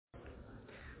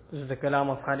کلام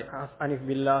عارف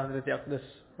باللہ حضرت اقدس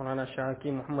مولانا شاہ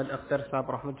حکیم محمد اختر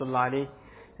صاحب رحمۃ اللہ علیہ.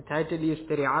 The title is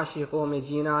تیرے عاشقوں میں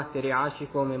جینا تیرے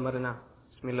عاشقوں میں مرنا.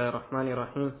 بسم اللہ الرحمن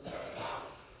الرحیم.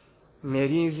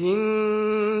 میری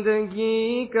زندگی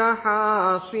کا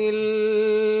حاصل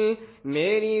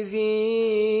میری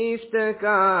زیست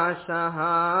کا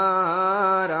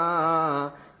سہارا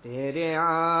تیرے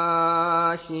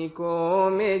عاشقوں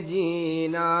میں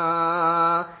جینا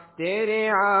تیرے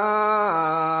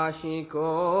عاشقوں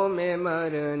میں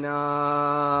مرنا.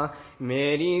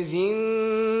 میری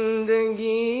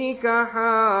زندگی کا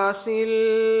حاصل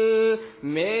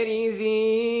میری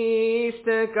زیست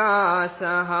کا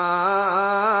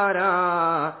سہارا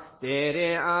تیرے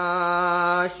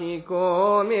عاشقوں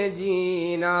میں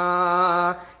جینا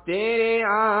تیرے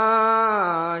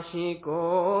عاشقوں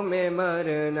میں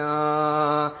مرنا.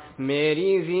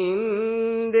 میری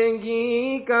زندگی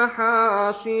کا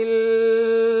حاصل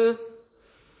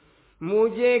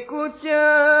مجھے کچھ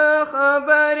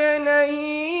خبر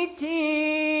نہیں تھی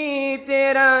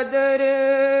تیرا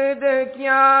درد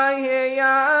کیا ہے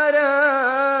یا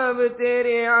رب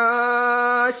تیرے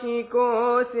عاشقوں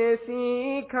سے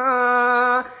سیکھا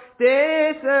تیرے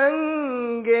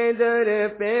سنگ در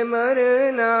پہ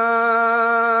مرنا.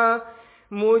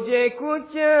 مجھے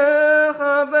کچھ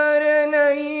خبر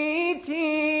نہیں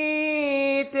تھی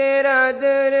تیرا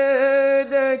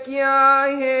درد کیا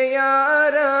ہے یا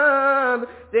رب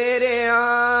تیرے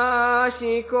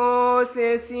عاشقوں سے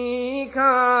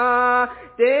سیکھا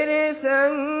تیرے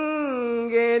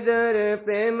سنگ در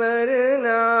پہ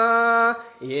مرنا.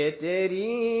 یہ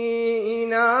تیری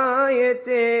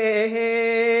عنایتیں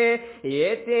ہیں یہ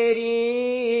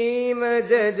تیری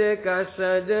مدد کا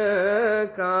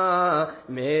صدقہ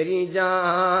میری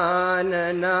جان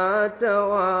نہ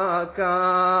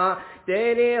توقع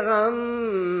تیرے غم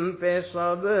پہ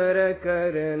صبر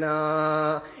کرنا.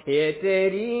 یہ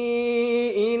تیری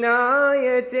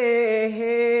عنایتیں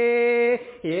ہیں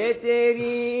یہ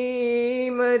تیری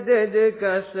مدد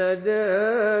کا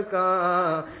صدقہ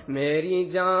میری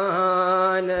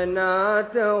جان نہ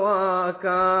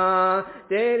توقع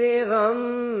تیرے غم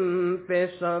پہ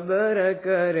صبر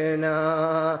کرنا.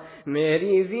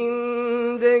 میری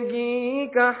زندگی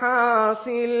کا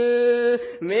حاصل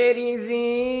میری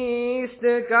زیست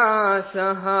کا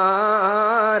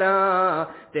سہارا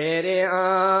تیرے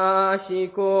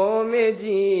عاشقوں میں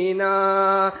جینا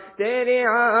تیرے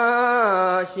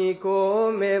عاشقوں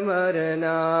میں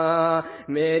مرنا.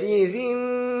 میری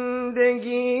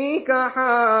زندگی کا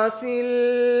حاصل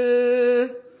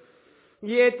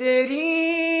یہ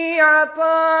تیری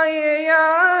عطا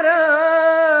یا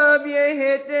رب یہ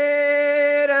ہے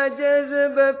تیرا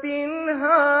جذب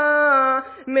پنہا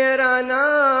میرا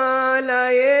نالہ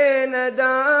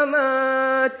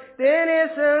ندامت تیرے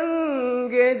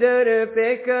سنگ در پہ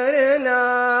کرنا.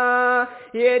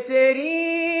 یہ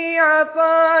تیری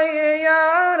عطا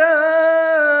یا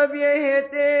رب یہ ہے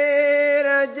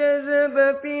تیرا جذب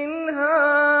پنہا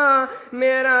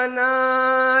میرا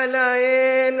نالہ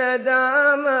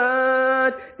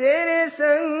ندامت تیرے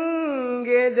سنگ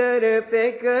در پہ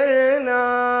کرنا.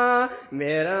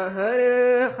 میرا ہر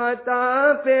خطا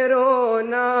پہ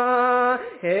رونا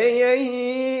ہے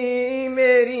یہی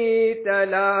میری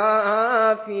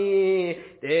تلافی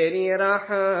تیری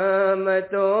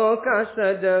رحمتوں کا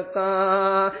صدقہ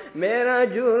میرا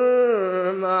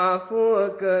جرم عفو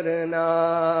کرنا.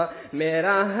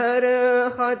 میرا ہر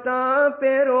خطا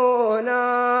پہ رونا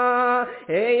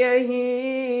ہے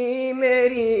یہی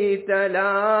میری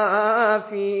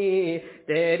تلافی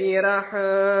تیری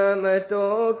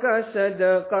رحمتوں کا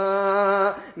صدقہ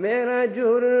میرا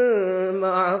جرم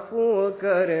عفو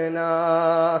کرنا.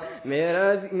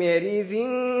 میری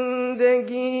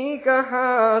زندگی کا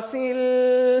حاصل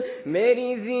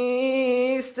میری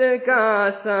زیست کا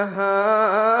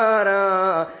سہارا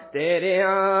تیرے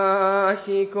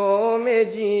عاشقوں میں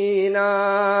جینا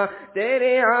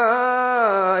تیرے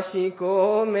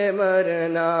عاشقوں میں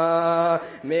مرنا.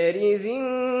 میری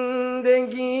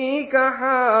زندگی کا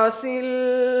حاصل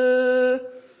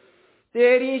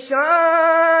تیری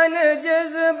شان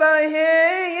جذبہ ہے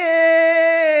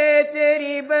یہ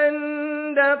تیری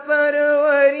بندہ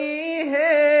پروری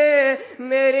ہے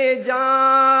میرے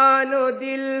جان و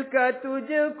دل کا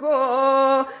تجھ کو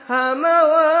ہم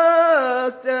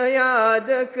وقت یاد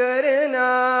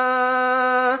کرنا.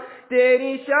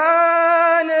 تیری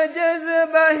شان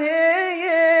جذبہ ہے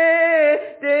یہ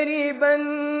تیری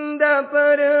بندہ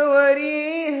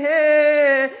پروری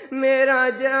ہے میرا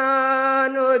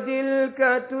جان و دل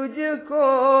کا تجھ کو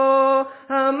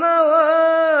ہم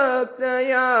وقت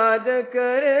یاد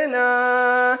کرنا.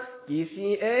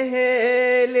 किसी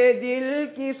अहल दिल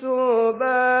की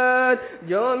सोबत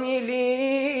जो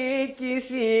मिली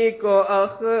किसी को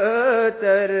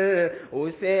अख्तर,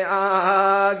 उसे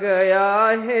आ गया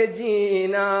है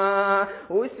जीना,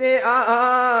 उसे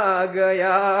आ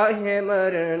गया है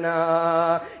मरना।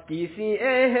 किसी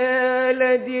अहल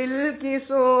दिल की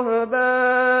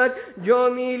सोहबत जो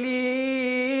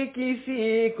मिली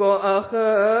किसी को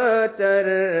अख्तर,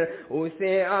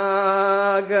 उसे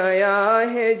आ गया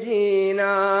है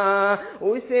जीना,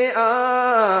 उसे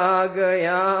आ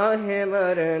गया है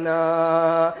मरना।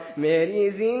 मेरी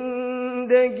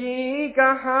जिंदगी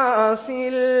का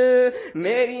हासिल,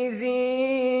 मेरी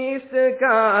ज़िस्त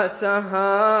का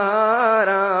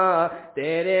सहारा,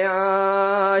 तेरे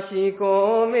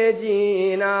आशिकों में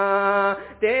जीना,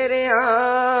 तेरे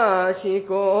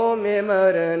आशिकों में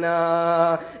मरना।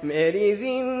 मेरी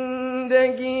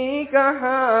जिंदगी का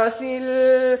हासिल,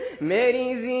 मेरी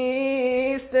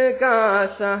ज़िस्त का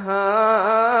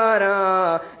सहारा,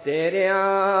 तेरे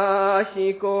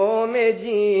आशिकों में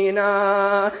जीना,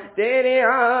 तेरे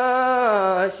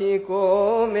आशिकों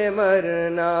में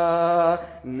मरना।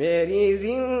 मेरी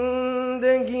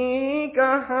जिंदगी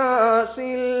का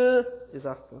हासिल।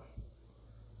 जज़ाकल्लाह।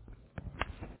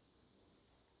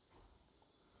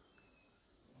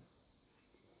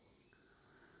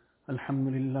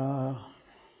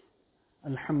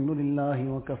 अल्हम्दुलिल्लाह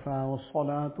वकफ़ा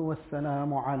वस्सलातु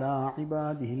वस्सलामु अला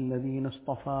इबादिहिल्लज़ीना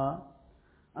इस्तफ़ा।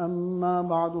 अम्मा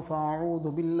बअदु फ़अऊज़ु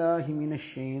बिल्लाहि मिनश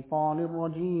शैतानिर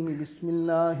रजीम।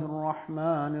 बिस्मिल्लाहिर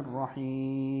रहमानिर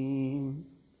रहीम।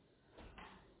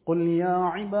 क़ुल या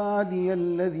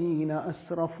इबादियल्लज़ीना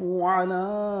अस्रफ़ू अला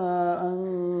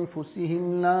अन्फ़ुसिहिम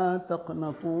ला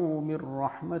तक़नतू मिर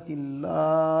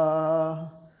रहमतिल्लाह,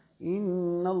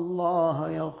 इन्नल्लाह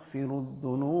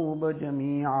यग़फ़िरुद्दुनूब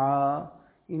जमीआ,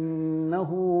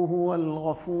 इन्नहु हुवल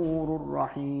गफ़ूरुर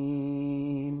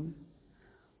रहीम।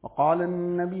 वक़ाल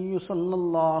अन्नबिय्यु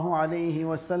सल्लल्लाहु अलैहि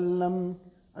वसल्लम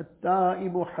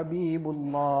अत्ताइबु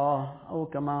हबीबुल्लाह, औ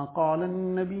कमा क़ाल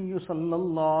अन्नबिय्यु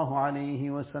सल्लल्लाहु अलैहि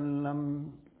वसल्लम।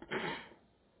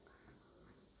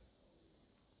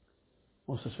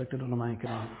 Most respected ulama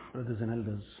ikram, brothers and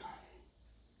elders,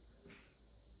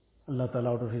 Allah Ta'ala,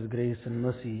 out of His grace and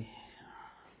mercy,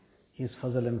 His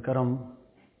fazl and karam,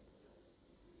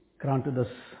 granted us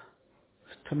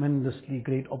tremendously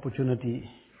great opportunity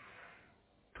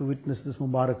to witness this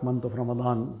Mubarak month of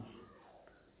Ramadan,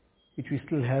 which we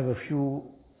still have a few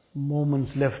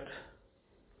moments left.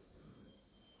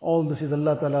 All this is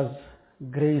Allah Ta'ala's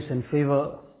grace and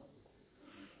favor,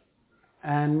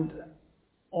 and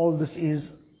all this is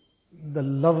the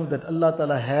love that Allah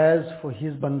Ta'ala has for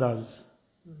His bandas.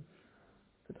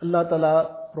 That Allah Ta'ala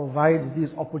provides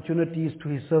these opportunities to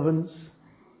His servants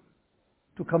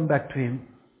to come back to Him.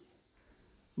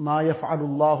 مَا يَفْعَلُ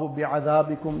اللَّهُ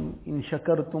بِعَذَابِكُمْ إِن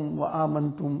شَكَرْتُمْ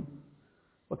وَآمَنْتُمْ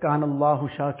وَكَانَ اللَّهُ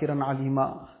شَاكِرًا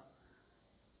عَلِيمًا.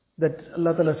 That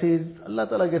Allah Ta'ala says, Allah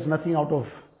Ta'ala gets nothing out of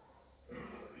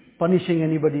punishing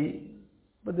anybody,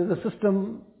 but there's a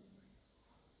system.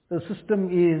 The system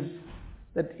is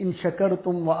that in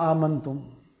shakartum wa amantum,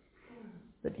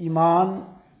 that iman,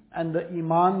 and the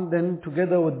iman then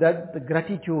together with that, the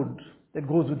gratitude that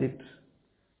goes with it.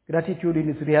 Gratitude in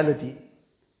its reality,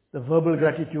 the verbal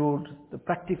gratitude, the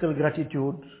practical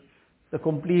gratitude, the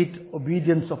complete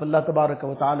obedience of Allah Tabaraka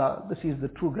wa Ta'ala. This is the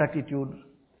true gratitude.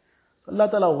 Allah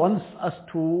Ta'ala wants us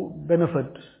to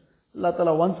benefit. Allah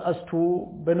Ta'ala wants us to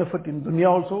benefit in dunya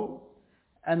also.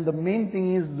 And the main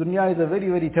thing is, dunya is a very,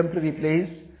 very temporary place.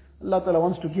 Allah Ta'ala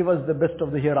wants to give us the best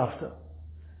of the hereafter.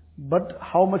 But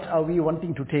how much are we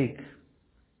wanting to take?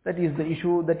 That is the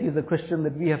issue, that is the question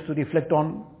that we have to reflect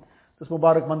on. This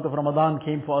Mubarak month of Ramadan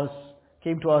came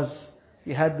to us.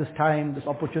 We had this time, this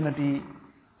opportunity.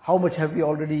 How much have we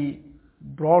already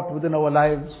brought within our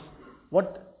lives?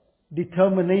 What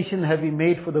determination have we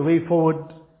made for the way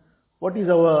forward? What is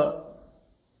our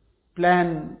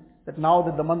plan that now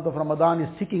that the month of Ramadan is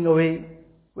ticking away,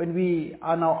 when we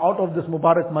are now out of this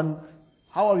Mubarak month,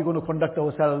 how are we going to conduct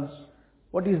ourselves?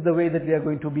 What is the way that we are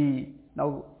going to be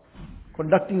now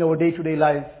conducting our day-to-day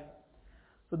life?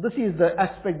 So this is the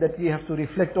aspect that we have to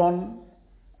reflect on,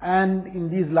 and in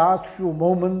these last few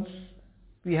moments,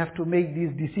 we have to make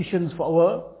these decisions for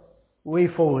our way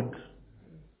forward.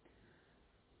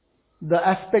 The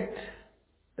aspect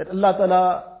that Allah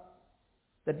Ta'ala,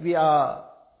 that we are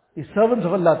the servants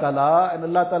of Allah Ta'ala, and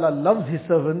Allah Ta'ala loves His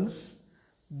servants,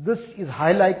 this is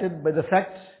highlighted by the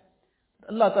fact that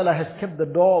Allah Ta'ala has kept the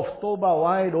door of Tawbah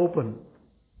wide open.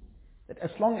 That as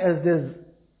long as there's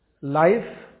life,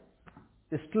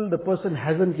 still the person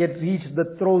hasn't yet reached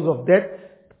the throes of death,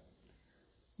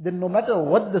 then no matter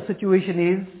what the situation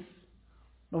is,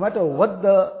 no matter what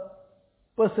the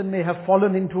person may have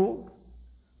fallen into,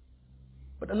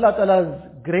 but Allah Ta'ala's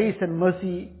grace and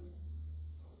mercy,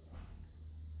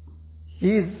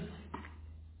 His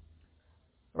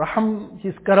Raham,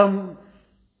 His Karam,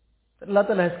 Allah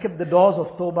Ta'ala has kept the doors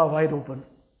of Tawbah wide open.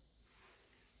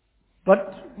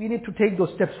 But we need to take those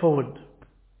steps forward.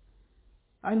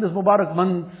 In this Mubarak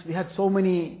month, we had so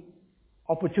many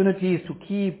opportunities to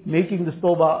keep making this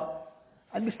Tawbah,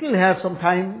 and we still have some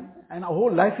time, and our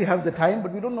whole life we have the time,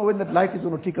 but we don't know when that life is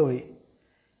going to tick away.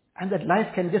 And that life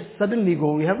can just suddenly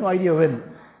go, we have no idea when.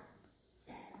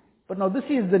 But now this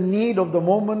is the need of the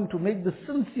moment, to make the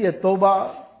sincere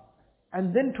Tawbah,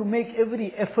 and then to make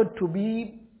every effort to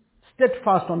be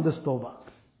steadfast on this Tawbah.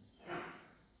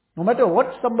 No matter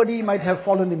what somebody might have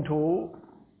fallen into,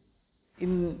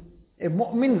 in a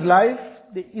mu'min's life,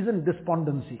 there isn't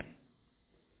despondency.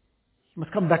 He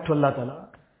must come back to Allah Ta'ala.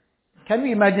 Can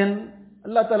we imagine,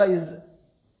 Allah Ta'ala is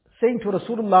saying to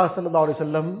Rasulullah Sallallahu Alaihi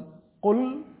Wasallam,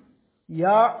 قُلْ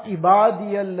يَا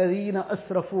عِبَادِيَ الَّذِينَ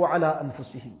أَسْرَفُوا عَلَىٰ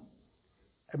أَنفُسِهِمْ.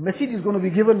 A message is going to be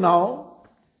given now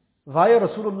via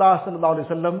Rasulullah Sallallahu Alaihi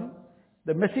Wasallam.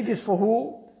 The message is for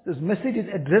who? This message is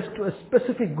addressed to a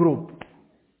specific group.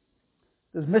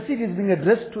 This message is being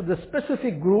addressed to the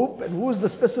specific group. And who is the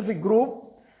specific group?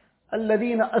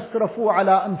 الَّذِينَ أَسْرَفُوا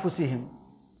عَلَىٰ أَنفُسِهِمْ.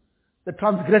 The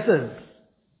transgressors.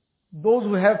 Those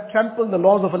who have trampled the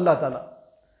laws of Allah Ta'ala.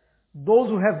 Those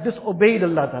who have disobeyed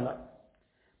Allah Ta'ala.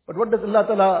 But what does Allah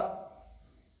Ta'ala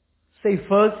say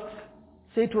first?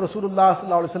 Say to Rasulullah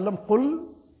Sallallahu Alaihi Wasallam, قُلْ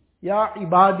يَا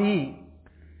عِبَادِي.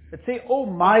 Let's say, oh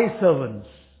my servants.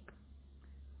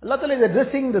 Allah Ta'ala is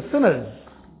addressing the sinners.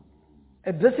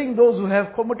 Addressing those who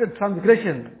have committed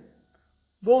transgression.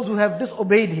 Those who have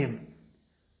disobeyed Him.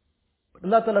 But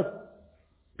Allah Ta'ala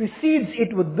precedes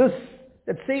it with this,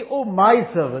 that say, oh my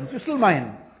servants, you're still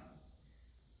mine.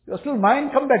 You're still mine,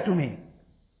 come back to me.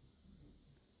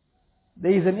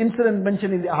 There is an incident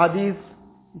mentioned in the Hadith,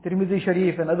 in Tirmidhi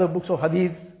Sharif and other books of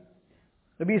Hadith.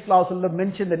 Nabi Sallallahu Alaihi Wasallam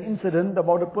mentioned an incident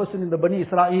about a person in the Bani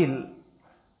Israel,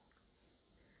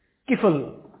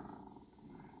 Kifl.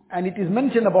 And it is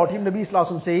mentioned about him, Nabi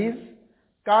Sallallahu Alaihi Wasallam says,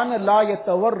 كَانَ لَا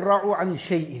يَتَوَرَّعُ عَنْ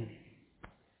شَيْءٍ.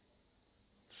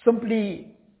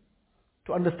 Simply,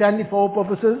 to understand it for our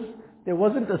purposes, there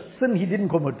wasn't a sin he didn't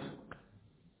commit.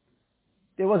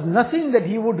 There was nothing that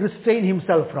he would restrain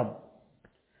himself from.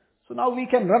 So now we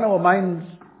can run our minds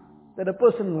that a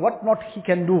person, what not he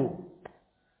can do.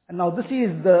 And now this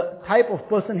is the type of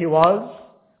person he was.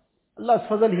 Allah's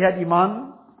fazl, he had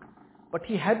iman, but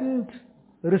he hadn't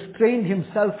restrained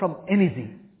himself from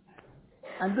anything.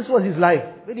 And this was his life,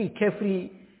 very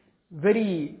carefree,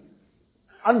 very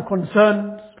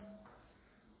unconcerned.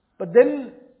 But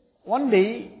then one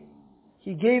day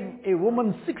he gave a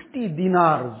woman 60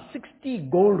 dinars, 60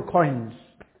 gold coins.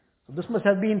 So this must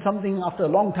have been something after a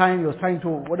long time he was trying to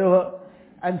whatever.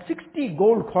 And 60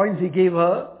 gold coins he gave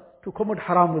her to commit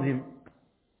haram with him.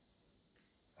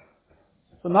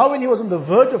 So now when he was on the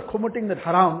verge of committing that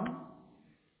haram,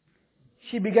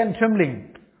 she began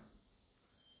trembling.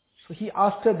 So he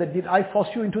asked her that, did I force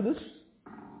you into this?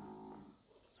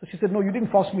 So she said, no, you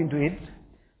didn't force me into it.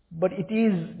 But it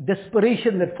is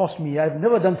desperation that forced me. I've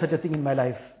never done such a thing in my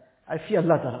life. I fear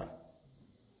Allah Ta'ala.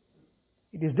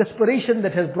 It is desperation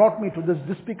that has brought me to this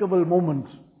despicable moment.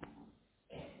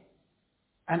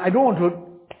 And I don't want to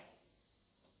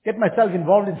get myself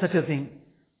involved in such a thing.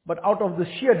 But out of the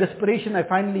sheer desperation, I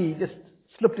finally just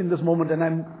slipped in this moment and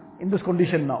I'm in this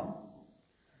condition now.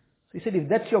 So he said, if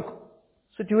that's your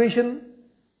situation,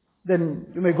 then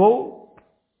you may go.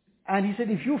 And he said,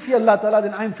 if you fear Allah Ta'ala,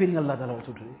 then I'm fearing Allah Ta'ala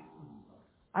also today.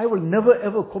 I will never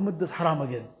ever commit this haram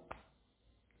again.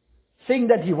 Saying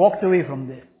that, he walked away from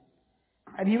there.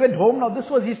 And he went home. Now this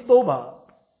was his tawbah.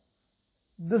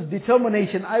 This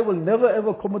determination, I will never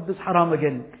ever commit this haram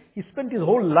again. He spent his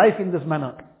whole life in this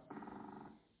manner.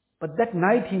 But that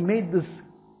night he made this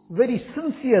very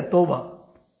sincere tawbah.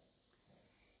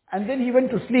 And then he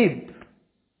went to sleep.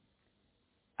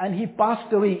 And he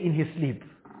passed away in his sleep.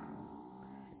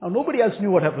 Now nobody else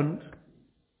knew what happened.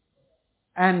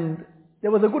 And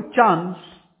there was a good chance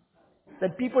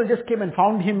that people just came and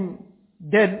found him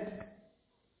dead.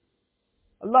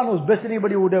 Allah knows best,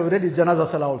 anybody would have read his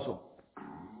janazah salah also.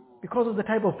 Because of the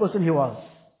type of person he was.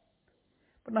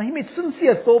 But now he made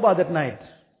sincere tawbah that night.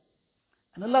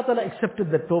 And Allah Ta'ala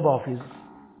accepted that tawbah of his.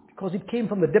 Because it came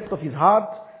from the depth of his heart.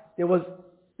 There was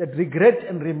that regret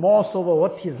and remorse over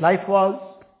what his life was.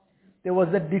 There was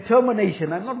that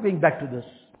determination, I'm not going back to this.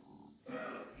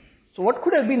 So what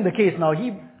could have been the case now?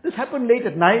 This happened late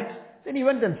at night, then he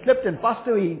went and slept and passed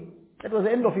away. That was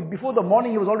the end of it. Before the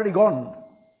morning he was already gone.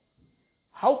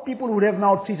 how people would have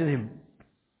now treated him.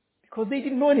 Because they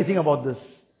didn't know anything about this.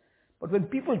 But when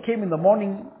people came in the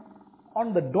morning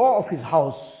on the door of his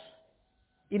house,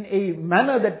 in a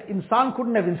manner that insan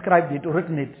couldn't have inscribed it or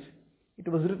written it, it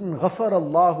was written, غَفَرَ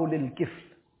اللَّهُ لِلْكِفْلِ.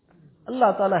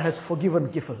 Allah Ta'ala has forgiven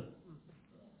kifl.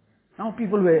 Now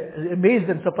people were amazed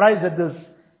and surprised at this.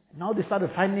 Now they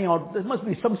started finding out there must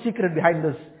be some secret behind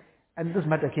this. And this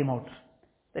matter came out,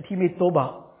 that he made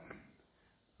tawbah.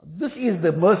 This is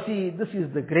the mercy, this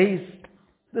is the grace,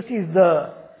 this is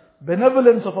the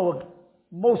benevolence of our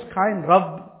most kind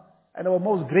Rabb and our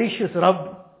most gracious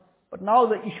Rabb. But now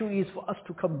the issue is for us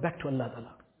to come back to Allah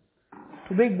Ta'ala,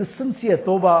 to make the sincere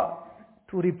tawbah,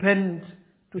 to repent,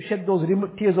 to shed those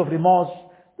tears of remorse.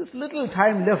 This little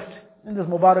time left in this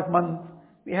Mubarak month,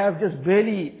 we have just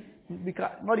barely,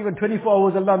 not even 24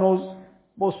 hours, Allah knows.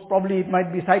 Most probably it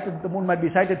might be sighted, the moon might be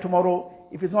sighted tomorrow.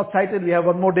 If it's not sighted, we have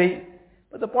one more day.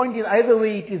 But the point is, either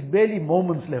way, it is barely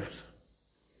moments left.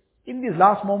 In these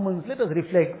last moments, let us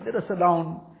reflect, let us sit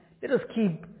down, let us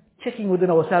keep checking within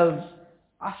ourselves,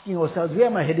 asking ourselves, where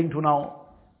am I heading to now?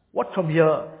 What from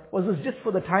here? Was this just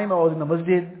for the time I was in the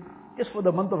masjid? Just for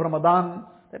the month of Ramadan,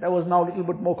 that I was now a little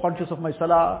bit more conscious of my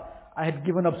salah? I had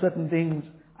given up certain things,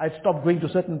 I had stopped going to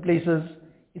certain places.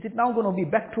 Is it now going to be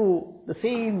back to the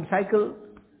same cycle?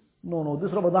 No,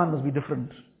 this Ramadan must be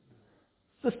different.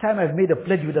 This time I've made a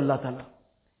pledge with Allah Ta'ala.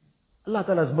 Allah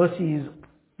Ta'ala's mercies,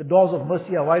 the doors of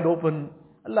mercy are wide open.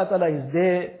 Allah Ta'ala is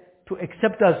there to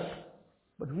accept us,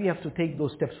 but we have to take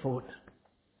those steps forward.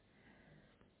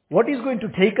 What is going to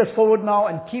take us forward now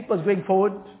and keep us going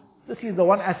forward? This is the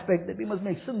one aspect that we must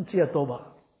make sincere tawbah.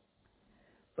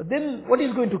 But then what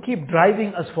is going to keep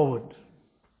driving us forward?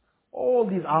 All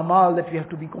these amal that we have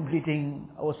to be completing,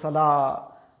 our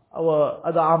salah, our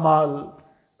other amal,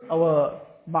 our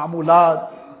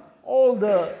ma'mulat, all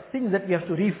the things that we have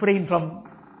to refrain from,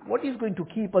 what is going to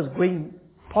keep us going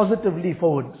positively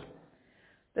forward?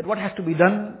 That what has to be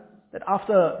done, that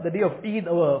after the day of Eid,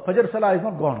 our Fajr Salah is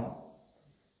not gone.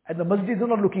 And the masjids are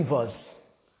not looking for us.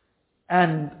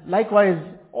 And likewise,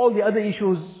 all the other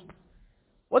issues,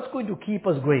 what's going to keep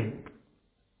us going?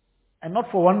 And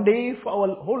not for one day, for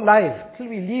our whole life, till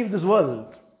we leave this world.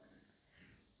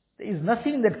 There is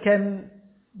nothing that can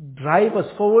drive us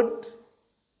forward,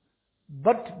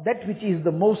 but that which is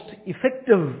the most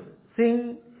effective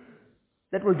thing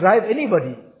that will drive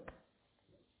anybody.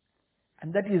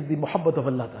 And that is the muhabbat of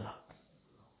Allah Ta'ala.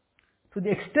 To the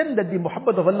extent that the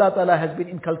muhabbat of Allah Ta'ala has been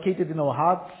inculcated in our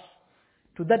hearts,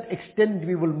 to that extent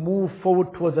we will move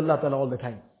forward towards Allah Ta'ala all the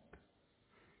time.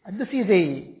 And this is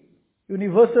a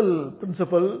universal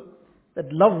principle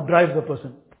that love drives a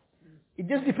person. It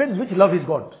just depends which love he's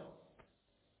got.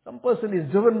 Some person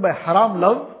is driven by haram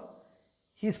love.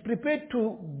 He is prepared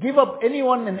to give up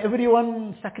anyone and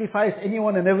everyone, sacrifice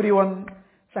anyone and everyone,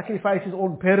 sacrifice his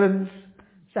own parents,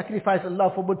 sacrifice,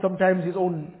 Allah forbid, sometimes his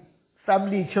own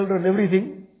family, children,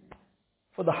 everything,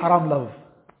 for the haram love.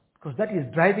 Because that is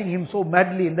driving him so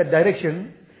madly in that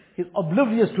direction, he's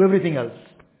oblivious to everything else.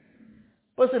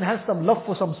 Person has some love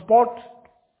for some sport,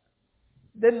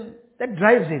 then that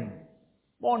drives him.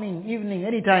 Morning, evening,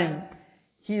 anytime,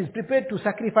 he is prepared to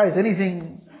sacrifice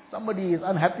anything. Somebody is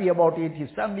unhappy about it, his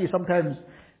family is sometimes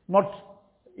not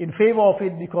in favor of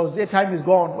it because their time is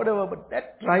gone, whatever, but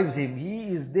that drives him.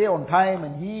 He is there on time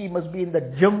and he must be in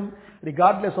the gym,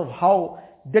 regardless of how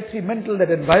detrimental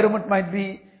that environment might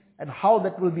be and how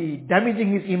that will be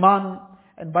damaging his iman.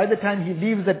 And by the time he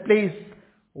leaves that place,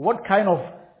 what kind of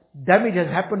damage has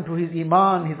happened to his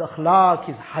iman, his akhlaq,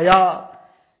 his haya,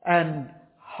 and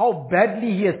how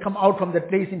badly he has come out from that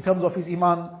place in terms of his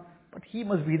iman. But he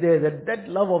must be there, that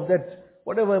love of that,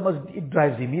 whatever it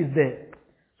drives him, he is there.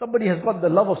 Somebody has got the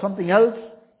love of something else,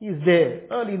 he is there.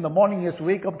 Early in the morning he has to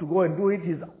wake up to go and do it,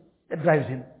 that drives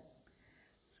him.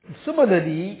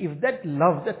 Similarly, if that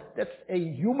love, that's a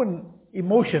human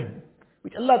emotion,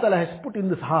 which Allah Ta'ala has put in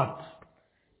this heart.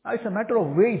 Now it's a matter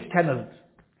of where it's channeled.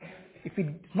 If it's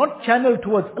not channeled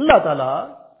towards Allah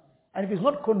Ta'ala, and if it's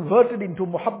not converted into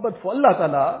muhabbat for Allah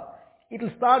Ta'ala, it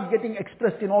will start getting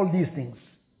expressed in all these things.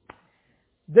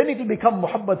 Then it will become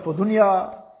muhabbat for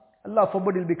dunya. Allah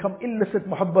forbid, it will become illicit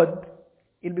muhabbat.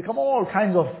 It will become all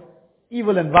kinds of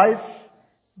evil and vice.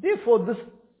 Therefore, this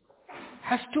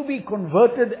has to be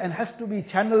converted and has to be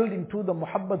channeled into the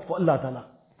muhabbat for Allah Ta'ala.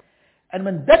 And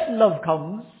when that love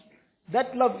comes,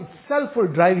 that love itself will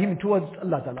drive him towards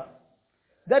Allah Ta'ala.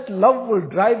 That love will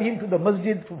drive him to the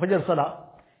masjid for Fajr Salah.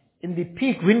 In the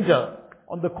peak winter,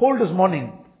 on the coldest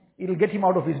morning, it will get him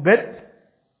out of his bed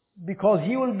because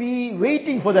he will be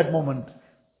waiting for that moment.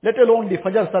 Let alone the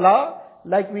Fajr Salah,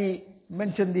 like we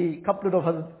mentioned the couplet of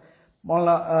Hazrat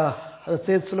Maulana Hazrat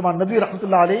Sayyid Sulaiman Nadwi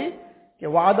rahmatullah alayhi कि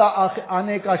वादा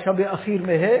आने का शब अखीर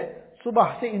में है,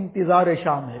 सुबह से इंतजार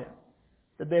शाम है.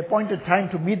 That the appointed time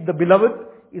to meet the beloved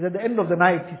is at the end of the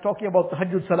night. He's talking about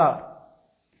Tahajjud Salah.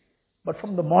 But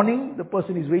from the morning, the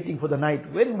person is waiting for the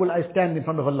night. When will I stand in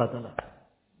front of Allah Ta'ala?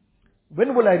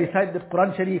 When will I recite the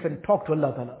Quran Sharif and talk to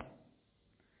Allah Ta'ala?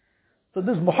 So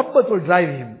this muhabbat will drive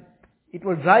him. It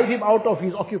will drive him out of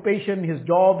his occupation, his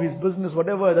job, his business,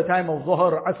 whatever, at the time of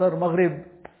Zuhr, Asr, Maghrib.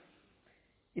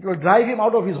 It will drive him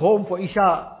out of his home for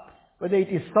Isha, whether it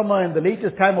is summer and the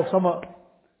latest time of summer.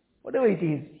 Whatever it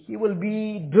is, he will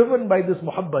be driven by this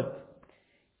muhabbat.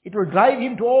 It will drive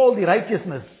him to all the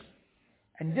righteousness.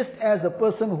 And just as a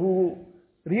person who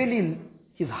really,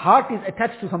 his heart is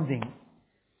attached to something,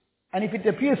 and if it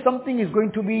appears something is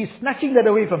going to be snatching that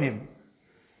away from him,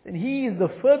 then he is the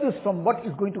furthest from what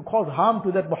is going to cause harm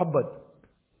to that muhabbat.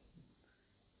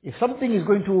 If something is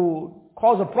going to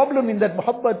cause a problem in that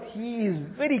muhabbat, he is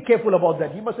very careful about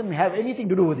that. He mustn't have anything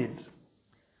to do with it.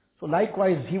 So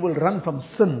likewise, he will run from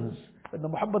sins when the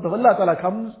muhabbat of Allah Ta'ala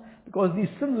comes, because these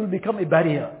sins will become a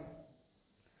barrier.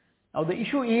 Now the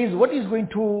issue is, what is going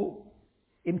to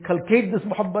inculcate this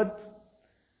muhabbat?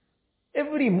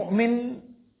 Every mu'min,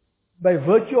 by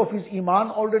virtue of his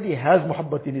iman, already has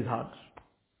muhabbat in his heart.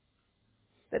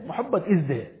 That muhabbat is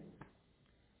there.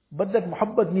 But that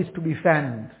muhabbat needs to be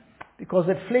fanned. Because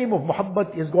that flame of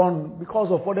muhabbat is gone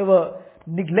because of whatever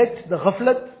neglect, the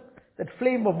ghaflat. That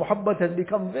flame of muhabbat has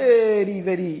become very,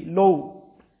 very low.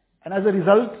 And as a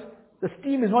result, the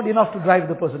steam is not enough to drive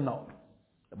the person now.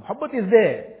 The muhabbat is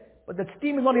there, but that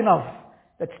steam is not enough.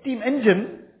 That steam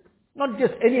engine, not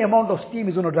just any amount of steam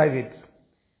is going to drive it.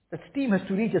 That steam has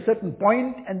to reach a certain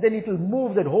point, and then it will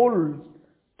move that whole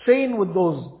train with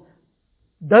those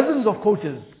dozens of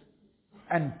coaches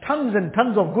and tons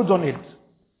of goods on it.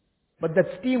 But that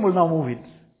steam will now move it.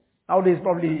 Nowadays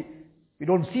probably we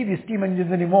don't see these steam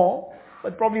engines anymore,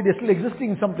 but probably they're still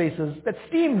existing in some places. That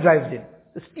steam drives it.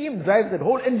 The steam drives that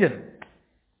whole engine.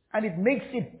 And it makes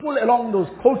it pull along those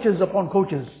coaches upon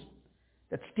coaches.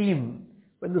 That steam.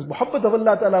 When this muhabbat of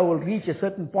Allah Ta'ala will reach a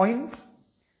certain point,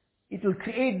 it will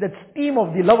create that steam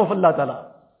of the love of Allah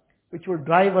Ta'ala, which will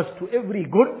drive us to every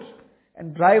good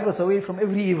and drive us away from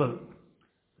every evil.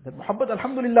 That muhabbat,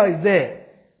 alhamdulillah, is there.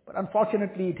 But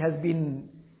unfortunately, it has been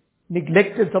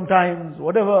neglected sometimes,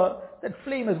 whatever. That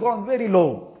flame has gone very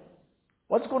low.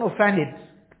 What's going to fan it?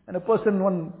 And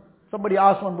somebody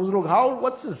asked one Buzrug,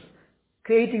 what's this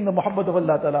creating the muhabbat of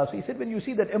Allah Ta'ala? So he said, when you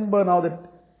see that ember now, that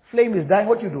flame is dying,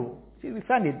 what you do? See, we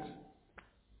fan it.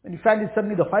 When you fan it,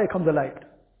 suddenly the fire comes alight.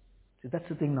 So that's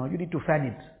the thing now, you need to fan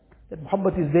it. That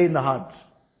muhabbat is there in the heart.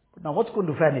 But now what's going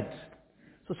to fan it?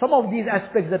 So some of these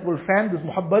aspects that will fan this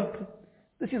muhabbat,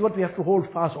 this is what we have to hold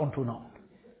fast onto now.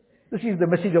 This is the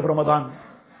message of Ramadan.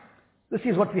 This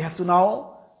is what we have to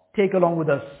now take along with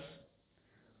us.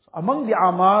 So among the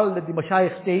amal that the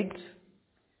mashayikh state,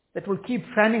 that will keep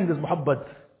fanning this muhabbat.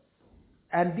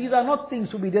 And these are not things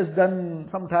to be just done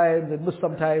sometimes and missed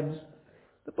sometimes.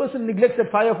 The person neglects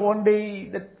that fire for one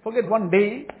day, forget one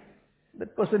day,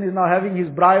 that person is now having his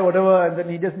braai, whatever, and then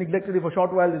he just neglected it for a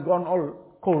short while, it's gone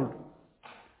all cold.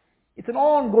 It's an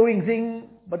ongoing thing,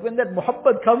 but when that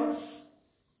muhabbat comes,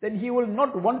 then he will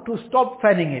not want to stop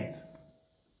fanning it.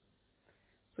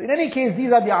 So in any case,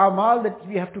 these are the amal that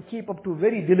we have to keep up to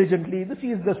very diligently. This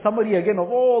is the summary again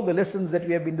of all the lessons that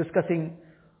we have been discussing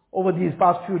over these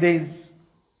past few days.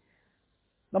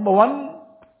 Number one,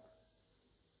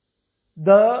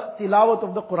 the tilawat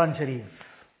of the Quran Sharif.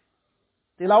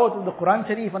 Tilawat of the Quran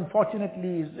Sharif,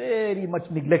 unfortunately, is very much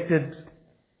neglected.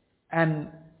 And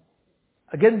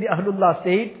again, the Ahlullah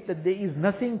state that there is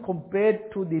nothing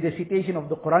compared to the recitation of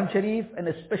the Quran Sharif, and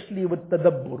especially with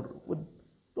tadabbur, with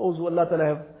those who Allah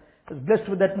Ta'ala has blessed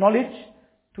with that knowledge,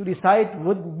 to recite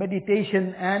with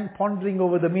meditation and pondering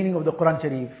over the meaning of the Quran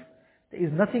Sharif. There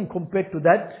is nothing compared to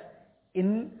that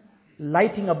in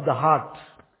lighting up the heart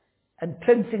and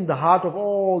cleansing the heart of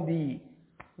all the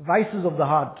vices of the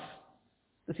heart.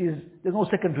 There's no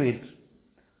second to it.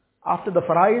 After the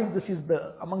faraiz, this is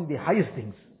among the highest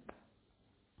things.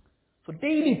 So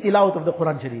daily tilawat of the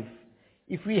Quran Sharif.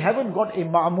 If we haven't got a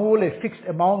ma'amul, a fixed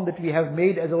amount that we have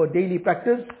made as our daily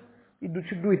practice, we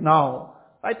should do it now.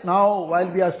 Right now, while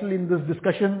we are still in this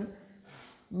discussion,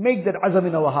 make that azam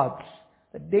in our hearts.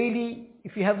 That daily,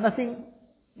 if you have nothing,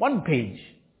 one page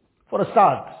for a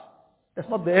start. That's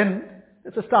not the end,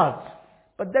 it's a start.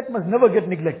 But that must never get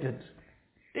neglected.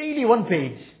 Daily one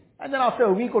page. And then after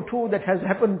a week or two that has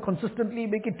happened consistently,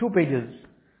 make it 2 pages.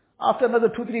 After another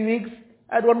 2-3 weeks,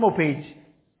 add 1 more page.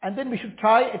 And then we should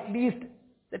try at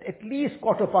least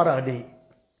quarter para a day.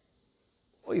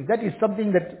 Or if that is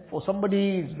something that for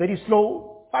somebody is very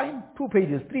slow, fine, 2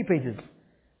 pages, 3 pages.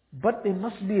 But there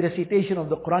must be recitation of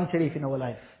the Quran Sharif in our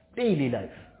life, daily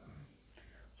life.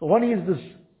 So one is this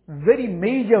very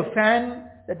major fan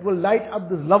that will light up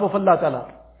this love of Allah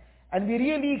Ta'ala. And we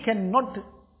really cannot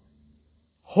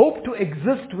hope to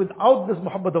exist without this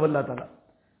muhabbat of Allah Ta'ala.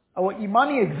 Our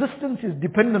imani existence is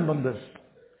dependent on this.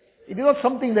 It is not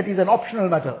something that is an optional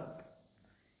matter.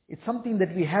 It's something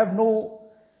that we have no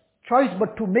choice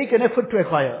but to make an effort to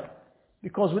acquire.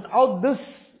 Because without this,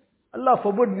 Allah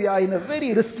forbid, we are in a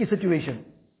very risky situation.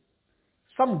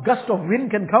 Some gust of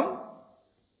wind can come,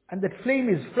 and that flame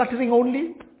is fluttering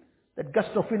only. That gust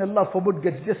of wind, Allah forbid,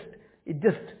 it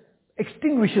just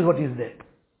extinguishes what is there.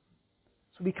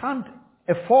 So we can't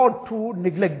afford to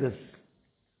neglect this.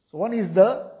 So one is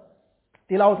the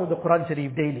tilawat of the Quran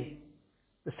Sharif daily.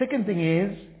 The second thing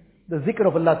is the zikr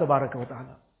of Allah Tabaraka wa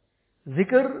Ta'ala.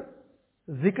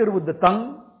 Zikr with the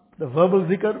tongue, the verbal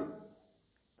zikr.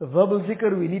 The verbal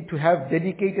zikr, we need to have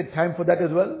dedicated time for that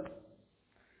as well.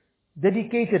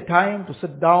 Dedicated time to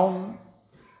sit down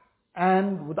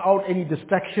and without any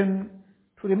distraction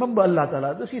to remember Allah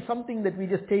Ta'ala. This is something that we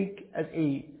just take as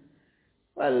a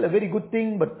very good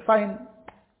thing, but fine.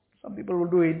 Some people will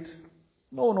do it.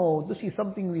 No, this is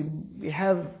something we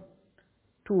have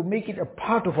to make it a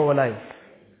part of our life.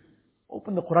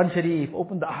 Open the Quran Sharif,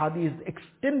 open the Ahadith, the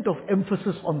extent of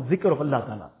emphasis on zikr of Allah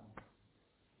Ta'ala.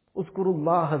 اذكروا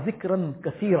الله ذكرا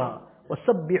كثيرا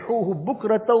وسبحوه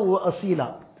بكرة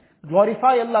وأصيلا.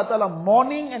 Glorify Allah Ta'ala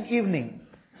morning and evening.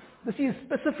 This is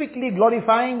specifically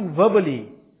glorifying verbally,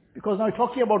 because now we're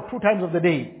talking about 2 times of the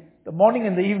day, the morning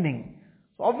and the evening.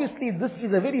 So obviously this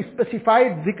is a very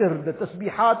specified zikr, the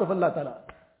tasbihat of Allah Ta'ala,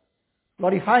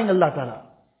 glorifying Allah Ta'ala.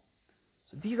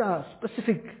 So these are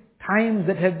specific times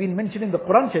that have been mentioned in the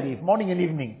Quran Sharif, morning and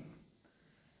evening.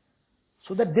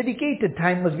 So that dedicated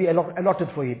time must be allotted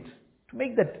for it. To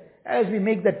make that, as we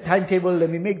make that timetable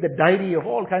and we make the diary of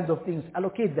all kinds of things,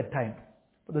 allocate that time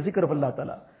for the zikr of Allah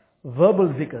Ta'ala. Verbal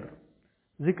zikr.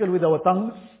 Zikr with our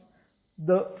tongues.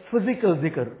 The physical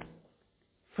zikr.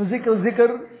 Physical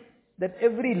zikr, that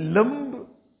every limb,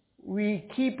 we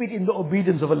keep it in the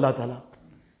obedience of Allah Ta'ala.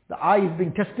 The eye is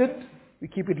being tested, we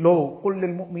keep it low. قُلْ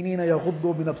لِلْمُؤْمِنِينَ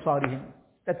يَغُضُّوا مِنْ أَبْصَارِهِمْ.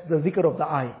 That's the zikr of the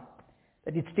eye.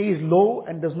 That it stays low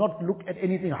and does not look at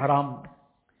anything haram.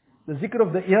 The zikr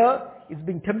of the ear is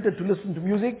being tempted to listen to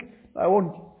music. I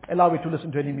won't allow it to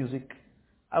listen to any music.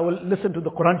 I will listen to the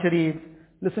Quran Sharif,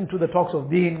 listen to the talks of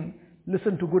deen,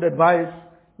 listen to good advice,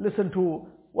 listen to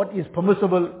what is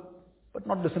permissible, but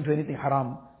not listen to anything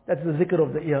haram. That's the zikr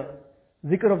of the ear.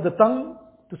 Zikr of the tongue,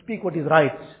 to speak what is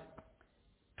right.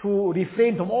 To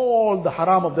refrain from all the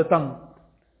haram of the tongue.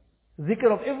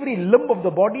 Zikr of every limb of the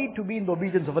body to be in the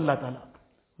obedience of Allah Ta'ala.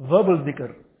 Verbal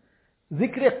zikr.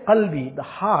 Zikr qalbi, the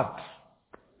heart.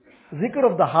 Zikr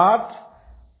of the heart,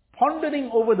 pondering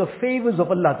over the favors of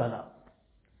Allah Ta'ala.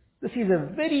 This is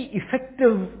a very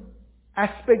effective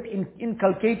aspect in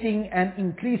inculcating and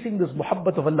increasing this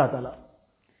muhabbat of Allah Ta'ala.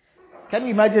 Can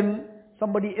you imagine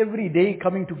somebody every day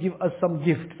coming to give us some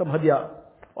gift, some hadiah?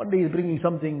 One day is bringing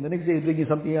something, the next day is bringing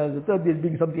something else, the third day is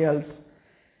bringing something else.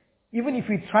 Even if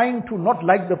we're trying to not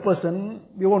like the person,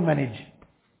 we won't manage.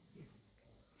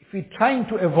 If we're trying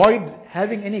to avoid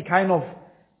having any kind of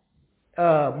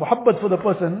muhabbat for the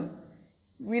person,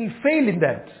 we'll fail in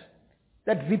that.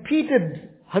 That repeated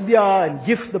hadiah and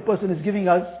gift the person is giving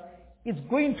us, it's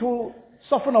going to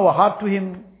soften our heart to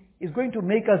him, it's going to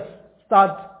make us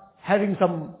start having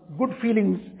some good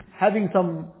feelings, having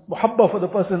some muhabba for the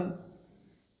person.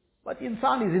 But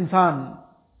insan is insan.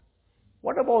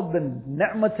 What about the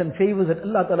ni'mats and favors that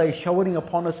Allah Ta'ala is showering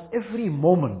upon us every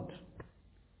moment?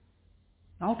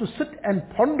 Now to sit and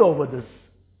ponder over this,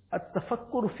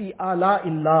 at-tafakkur fi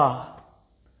ala'illah,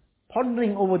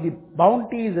 pondering over the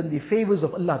bounties and the favors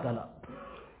of Allah Ta'ala.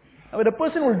 Now when a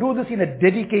person will do this in a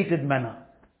dedicated manner,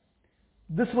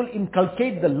 this will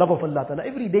inculcate the love of Allah Ta'ala.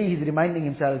 Every day he's reminding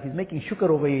himself, he's making shukr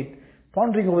over it,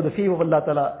 pondering over the favor of Allah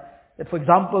Ta'ala. That for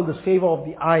example, this favor of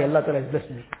the eye, Allah Ta'ala has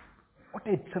blessed me. What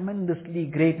a tremendously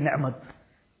great ni'mat.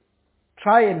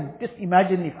 Try and just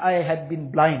imagine if I had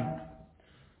been blind.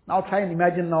 Now try and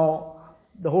imagine now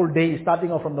the whole day,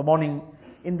 starting off from the morning,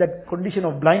 in that condition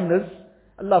of blindness.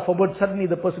 Allah forbid, suddenly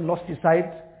the person lost his sight.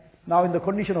 Now in the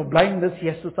condition of blindness, he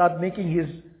has to start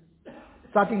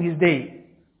starting his day.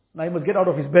 Now he must get out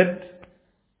of his bed.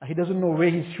 He doesn't know where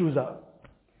his shoes are.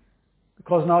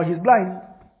 Because now he's blind.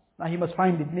 Now he must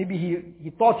find it. Maybe he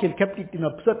thought he had kept it in a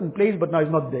certain place, but now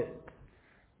it's not there.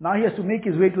 Now he has to make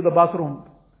his way to the bathroom.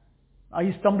 Now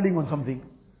he's stumbling on something.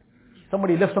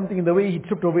 Somebody left something in the way, he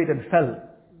tripped over it and fell.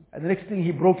 And the next thing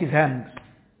he broke his hand.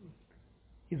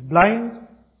 He's blind.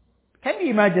 Can we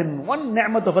imagine one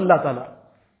ni'mat of Allah Ta'ala?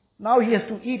 Now he has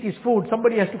to eat his food.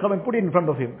 Somebody has to come and put it in front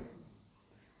of him.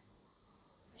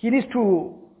 He needs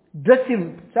to dress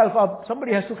himself up.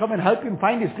 Somebody has to come and help him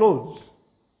find his clothes.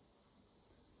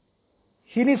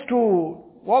 He needs to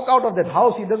walk out of that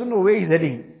house. He doesn't know where he's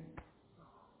heading.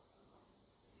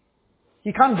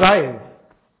 He can't drive.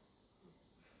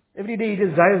 Every day he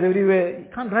just drives everywhere. He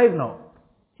can't drive now.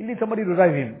 He needs somebody to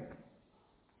drive him.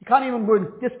 He can't even go and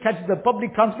just catch the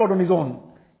public transport on his own.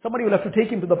 Somebody will have to take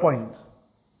him to the point.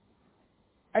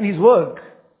 And his work,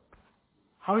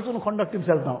 how he's going to conduct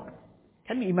himself now.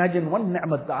 Can we imagine one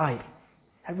ni'mat, the eye?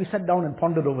 Have we sat down and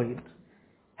pondered over it?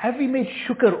 Have we made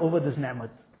shukr over this ni'mat?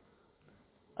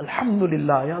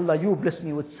 Alhamdulillah, Ya Allah, you blessed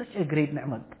me with such a great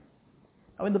ni'mat.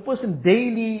 Now when the person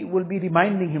daily will be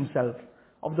reminding himself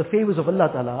of the favors of Allah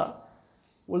Ta'ala,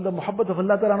 will the muhabbat of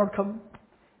Allah Ta'ala not come?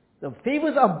 The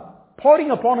favors are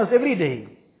pouring upon us every day,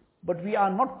 but we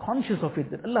are not conscious of it,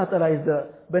 that Allah Ta'ala is the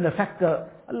benefactor,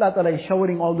 Allah Ta'ala is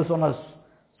showering all this on us.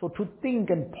 So to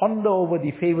think and ponder over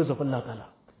the favors of Allah Ta'ala.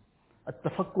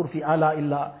 At-tafakkur fi ala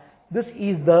illa. This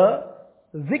is the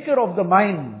zikr of the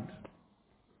mind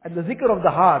and the zikr of the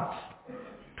heart.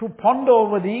 To ponder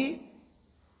over the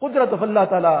qudrat of Allah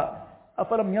Ta'ala.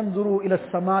 أَفَلَمْ يَنْظُرُوا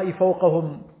إِلَى السَّمَاءِ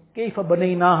فَوْقَهُمْ كَيْفَ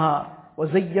بَنَيْنَاهَا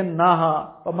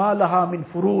وَزَيَّنَّاهَا وَمَا لَهَا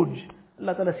مِنْ فُرُوجٍ.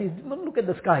 Allah Ta'ala says, look at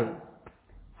the sky.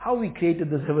 How we created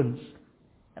the heavens.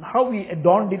 And how we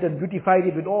adorned it and beautified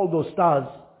it with all those stars.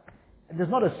 And there's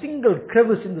not a single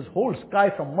crevice in this whole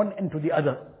sky from one end to the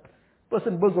other.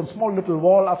 Person builds a small little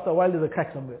wall, after a while there's a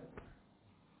crack somewhere.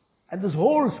 And this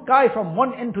whole sky from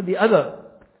one end to the other.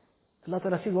 Allah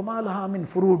Ta'ala says, وَمَا لَهَا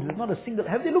مِنْ فُرُوجٍ. There's not a single,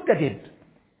 have they looked at it?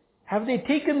 Have they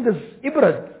taken this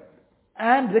ibrat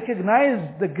and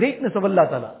recognized the greatness of Allah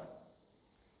Ta'ala?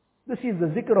 This is the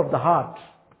zikr of the heart.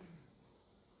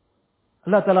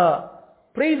 Allah Ta'ala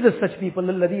praises such people,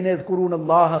 الَّذِينَ يَذْكُرُونَ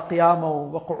اللَّهَ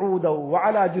قِيَامًا وَقُعُودًا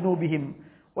وَعَلَى جُنُوبِهِمْ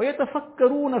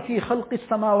وَيَتَفَكَّرُونَ فِي خَلْقِ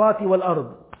السَّمَاوَاتِ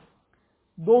وَالْأَرْضِ.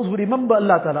 Those who remember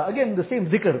Allah Ta'ala. Again, the same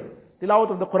zikr.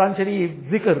 Tilawat of the Quran Sharif,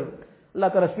 zikr. Allah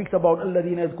Ta'ala speaks about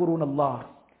الَّذِينَ يَذْكُرُونَ اللَّهَ.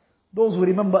 Those who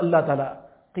remember Allah Ta'ala.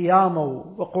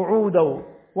 قِيَامًا وَقُعُودًا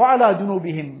وَعَلَى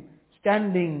جُنُوبِهِمْ.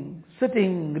 Standing,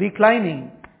 sitting,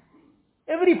 reclining.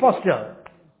 Every posture.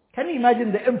 Can you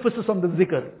imagine the emphasis on the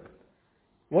zikr?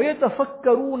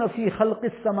 وَيَتَفَكَّرُونَ فِي خَلْقِ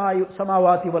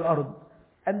السَّمَاوَاتِ وَالْأَرْضِ.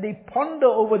 And they ponder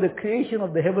over the creation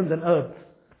of the heavens and earth.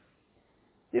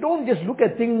 They don't just look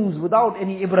at things without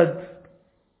any ibrat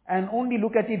and only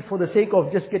look at it for the sake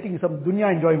of just getting some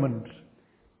dunya enjoyment.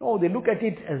 No, they look at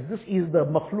it as this is the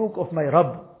makhluk of my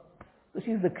Rabb. This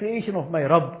is the creation of my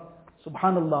Rabb.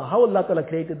 Subhanallah, how Allah Ta'ala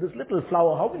created this little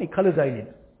flower, how many colors are in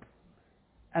it?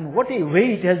 And what a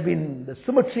way it has been, the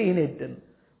symmetry in it, and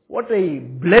what a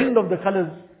blend of the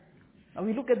colors. Now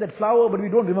we look at that flower, but we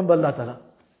don't remember Allah Ta'ala.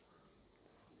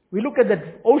 We look at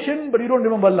that ocean, but we don't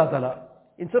remember Allah Ta'ala.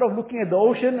 Instead of looking at the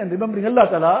ocean and remembering Allah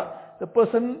Ta'ala, the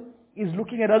person is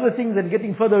looking at other things and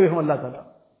getting further away from Allah Ta'ala.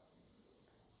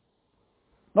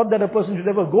 Not that a person should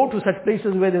ever go to such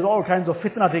places where there's all kinds of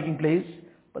fitna taking place,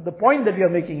 but the point that we are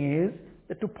making is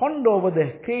that to ponder over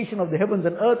the creation of the heavens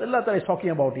and earth, Allah Ta'ala is talking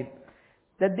about it.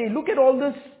 That they look at all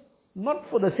this not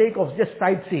for the sake of just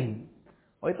sightseeing.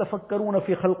 وَيَتَفَكَّرُونَ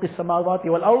فِي خَلْقِ السَّمَاوَاتِ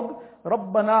وَالْأَرْضِ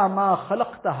رَبَّنَا مَا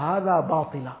خَلَقْتَ هَذَا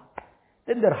بَاطِلًا.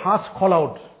 Then their hearts call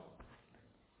out.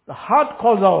 The heart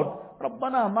calls out,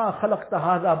 رَبَّنَا مَا خَلَقْتَ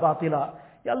هَذَا بَاطِلًا.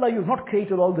 Ya Allah, you've not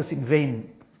created all this in vain.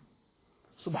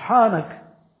 Subhanak.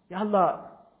 Ya Allah,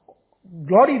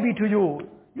 glory be to you.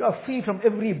 You are free from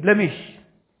every blemish.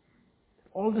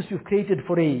 All this you've created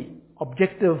for a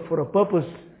objective, for a purpose.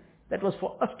 That was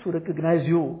for us to recognize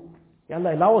you. Ya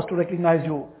Allah, allow us to recognize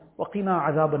you. وَقِنَا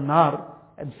عَذَابَ النَّارِ.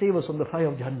 And save us from the fire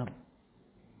of Jahannam.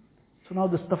 So now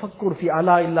this tafakkur fi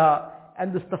ala illah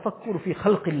and this tafakkur fi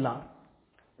khalqillah.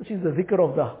 This is the zikr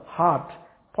of the heart.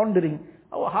 Pondering.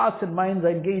 Our hearts and minds are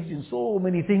engaged in so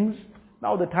many things.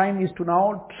 Now the time is to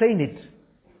now train it.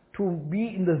 To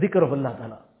be in the zikr of Allah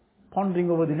Ta'ala. Pondering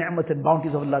over the ni'mat and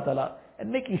bounties of Allah Ta'ala.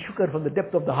 And making shukr from the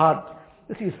depth of the heart.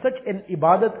 This is such an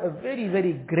ibadat, a very,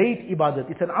 very great ibadat.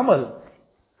 It's an amal.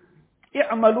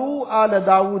 اِعْمَلُوا آلَ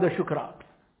دَاوُودَ شُكْرًا.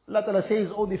 Allah Ta'ala says,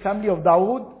 oh the family of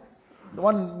Dawood. The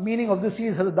one meaning of this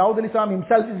is Hazrat Dawood alayhi salam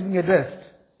himself is being addressed.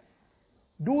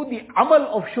 Do the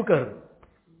amal of shukr.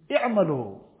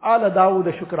 اِعْمَلُوا آلَ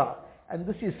دَاوُودَ شُكْرًا. And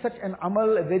this is such an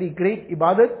amal, a very great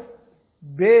ibadat.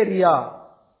 Be riya.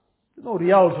 There's no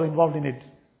riya also involved in it.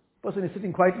 Person is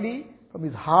sitting quietly. From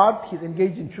his heart, he's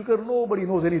engaged in shukr. Nobody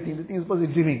knows anything. The thing is, person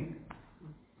is dreaming.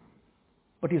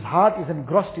 But his heart is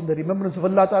engrossed in the remembrance of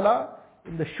Allah Ta'ala.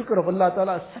 in the shukr of Allah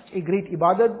Ta'ala is such a great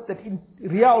ibadat that in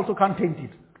Riya also can't taint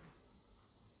it.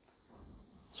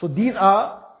 So these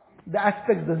are the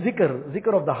aspects, the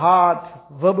zikr of the heart,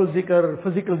 verbal zikr,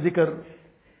 physical zikr.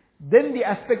 Then the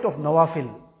aspect of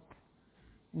nawafil.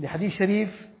 In the Hadith Sharif,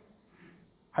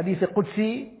 Hadith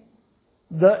Qudsi,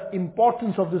 the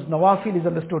importance of this nawafil is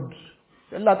understood.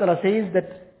 Allah Ta'ala says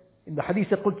that in the Hadith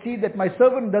Qudsi that my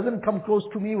servant doesn't come close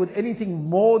to me with anything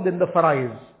more than the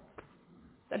faraiz.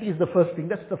 That is the first thing,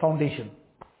 that's the foundation.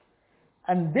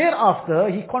 And thereafter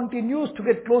he continues to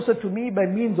get closer to me by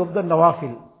means of the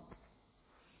nawafil.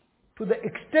 To the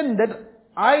extent that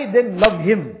I then love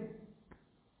him.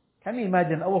 Can you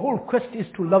imagine? Our whole quest is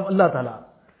to love Allah Ta'ala.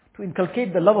 To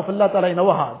inculcate the love of Allah Ta'ala in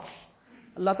our hearts.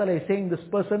 Allah Ta'ala is saying this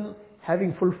person,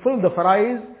 having fulfilled the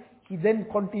faraiz, he then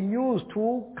continues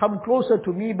to come closer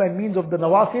to me by means of the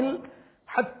nawafil,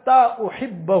 hatta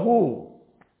uhibbahu,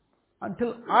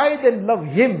 until I then love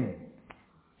him.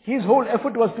 His whole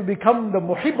effort was to become the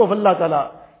muhib of Allah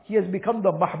Ta'ala. He has become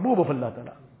the mahbub of Allah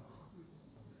Ta'ala.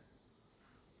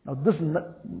 Now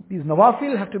these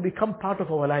nawafil have to become part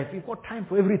of our life. We've got time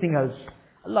for everything else.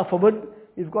 Allah forbid,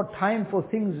 we've got time for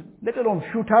things, let alone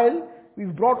futile.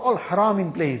 We've brought all haram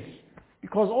in place.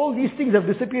 Because all these things have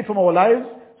disappeared from our lives,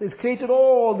 so it's created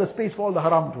all the space for all the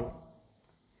haram too.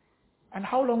 And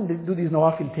how long do these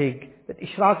nawafil take? That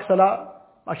Ishraq Salah,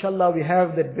 mashallah, we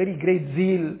have that very great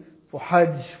zeal for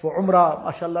Hajj, for Umrah,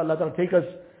 mashallah, Allah Ta'ala take us.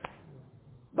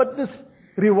 But this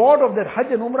reward of that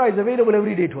Hajj and Umrah is available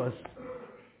every day to us.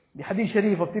 The Hadith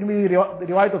Sharif of Tirmidhi, the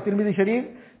riwayat of Tirmidhi Sharif,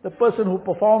 the person who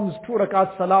performs 2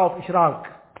 rakat Salah of Ishraq,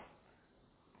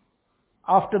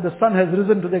 after the sun has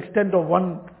risen to the extent of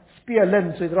 1 spear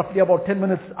length, so it's roughly about 10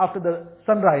 minutes after the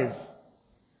sunrise.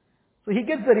 So he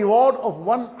gets the reward of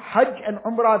 1 Hajj and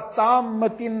Umrah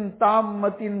tammatin,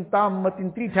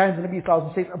 3 times. Nabi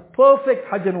Sallallahu Alaihi Wasallam says, a perfect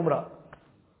Hajj and Umrah.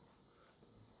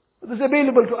 This is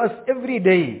available to us every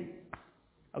day.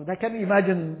 I can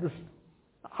imagine this,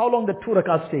 how long the 2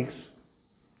 rakats takes.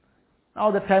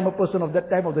 Now that time, a person of that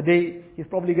time of the day, he's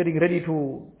probably getting ready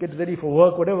for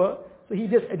work, whatever. So he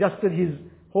just adjusted his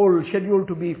whole schedule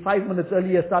to be 5 minutes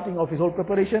earlier, starting off his whole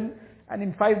preparation. And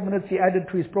in 5 minutes he added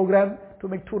to his program to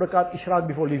make 2 rakat Ishraq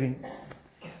before leaving.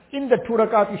 In the 2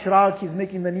 rakat Ishraq, he's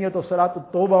making the niyat of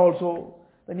Salatul Tawbah also,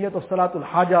 the niyat of Salatul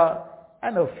Haja,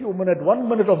 and a few minutes, 1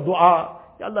 minute of dua.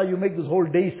 Ya Allah, you make this whole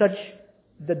day such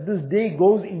that this day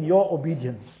goes in your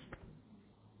obedience.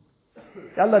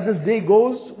 Ya Allah, this day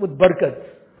goes with barakat.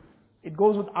 It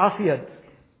goes with afiyat.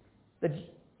 That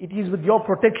it is with your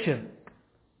protection.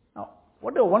 Now,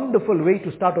 what a wonderful way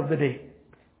to start off the day.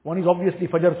 One is obviously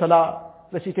Fajr Salah,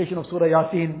 recitation of Surah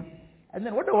Yasin. And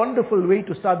then what a wonderful way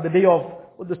to start the day off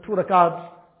with this 2 rakats.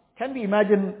 Can we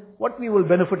imagine what we will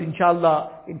benefit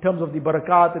inshallah in terms of the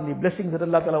barakat and the blessings that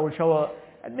Allah Ta'ala will shower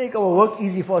and make our work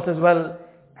easy for us as well.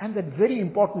 And that very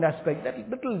important aspect, that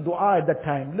little dua at that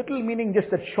time. Little meaning just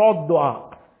that short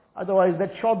dua. Otherwise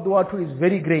that short dua too is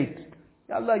very great.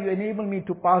 Ya Allah, you enable me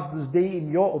to pass this day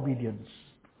in your obedience.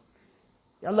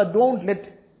 Ya Allah,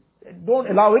 don't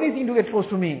allow anything to get close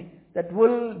to me that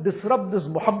will disrupt this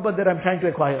muhabbat that I'm trying to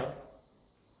acquire.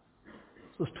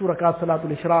 So it's 2 rakat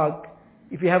Salatul Ishraq.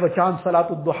 If you have a chance,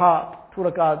 Salatul Duha, 2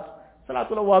 rakats.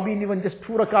 Salatul Awabin, even just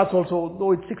 2 rakats also,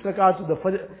 though it's 6 rakats with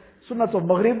the Sunnats of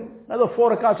Maghrib, another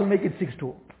 4 rakats will make it 6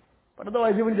 too. But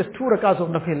otherwise even just 2 rakats of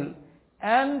Nafil.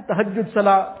 And Tahajjud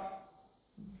Salah,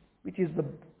 which is the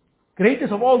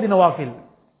greatest of all the Nawafil.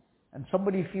 And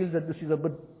somebody feels that this is a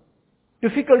bit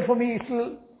difficult for me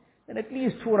still, then at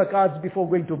least 2 rakats before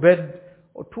going to bed,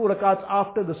 or 2 rakats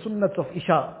after the Sunnats of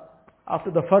Isha. After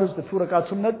the Farz, the 2 rakat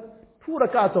Sunnat, 2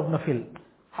 rakats of Nafil.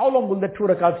 How long will that 2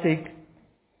 rakats take?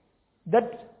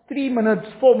 That 3 minutes,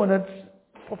 4 minutes,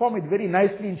 perform it very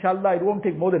nicely, inshallah. It won't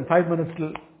take more than 5 minutes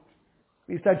till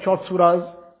we start short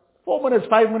surahs. 4 minutes,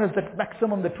 5 minutes, that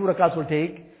maximum the 2 rakats will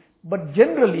take. But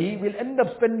generally, we'll end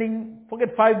up spending,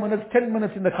 forget 5 minutes, 10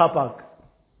 minutes in the car park.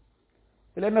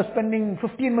 We'll end up spending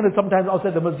 15 minutes sometimes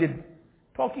outside the masjid.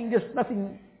 Talking just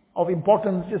nothing of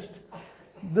importance, just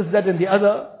this, that and the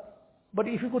other. But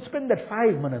if you could spend that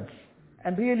 5 minutes,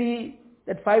 and really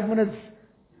that 5 minutes,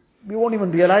 we won't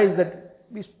even realize that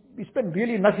we spend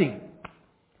really nothing.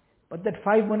 But that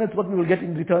 5 minutes, what we will get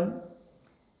in return?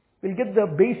 We'll get the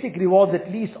basic rewards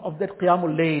at least of that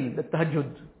Qiyamul Layl, that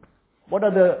Tahajjud. What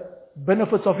are the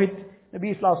benefits of it?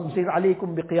 Nabi Sallallahu Alaihi Wasallam says,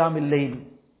 Alaykum bi Qiyamil Layl.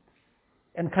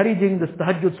 Encouraging this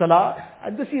Tahajjud Salah.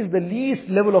 And this is the least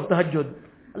level of Tahajjud.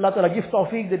 Allah Ta'ala gives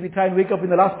tawfiq that we try and wake up in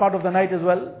the last part of the night as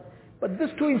well. But this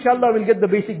too, inshallah, will get the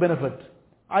basic benefit.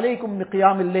 Alaykum bi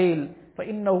Qiyamil Layl.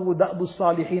 فَإِنَّهُ دَأْبُ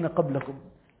الصَّالِحِينَ قَبْلَكُمْ.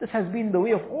 This has been the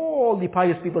way of all the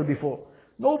pious people before.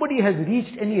 Nobody has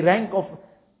reached any rank of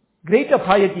greater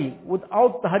piety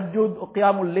without tahajjud or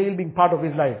qiyamul layl being part of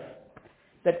his life.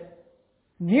 That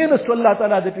nearness to Allah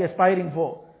Ta'ala that we are aspiring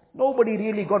for, nobody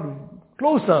really got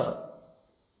closer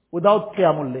without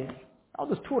qiyamul layl. Now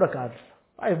there's 2 rakats,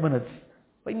 5 minutes.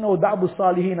 فَإِنَّهُ دَعْبُ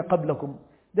الصَّالِحِينَ قَبْلَكُمْ.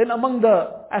 Then among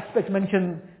the aspects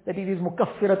mentioned, that it is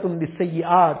mukaffiratun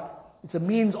bis-sayyi'at. It's a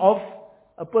means of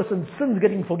a person's sins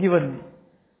getting forgiven.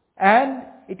 And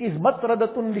it is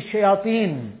matradatun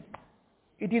lish-shayateen.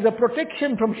 It is a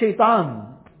protection from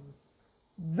shaitan.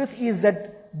 This is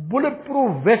that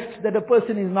bulletproof vest that a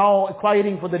person is now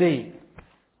acquiring for the day.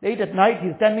 Late at night,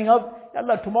 he's standing up.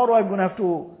 Allah, tomorrow I'm going to have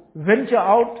to venture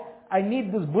out. I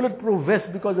need this bulletproof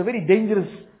vest because a very dangerous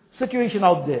situation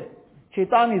out there.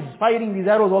 Shaitan is firing these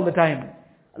arrows all the time.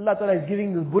 Allah Ta'ala is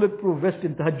giving this bulletproof vest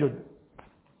in tahajjud.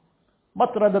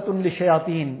 Matradatun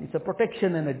li-shayateen. It's a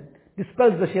protection and it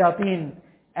dispels the shayateen.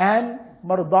 And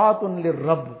mardatun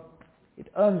lir-rabb. It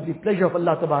earns the pleasure of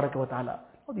Allah Tabaraka wa Ta'ala.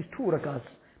 Now these 2 rakats.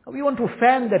 Now we want to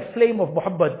fan that flame of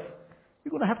muhabbat.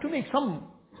 We're going to have to make some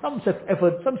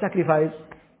effort, some sacrifice.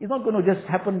 It's not going to just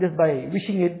happen just by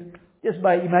wishing it, just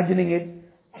by imagining it.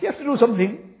 We have to do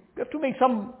something. We have to make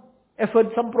some effort,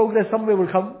 some progress, somewhere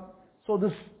will come. So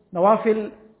this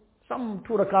nawafil, some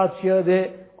 2 rakats here,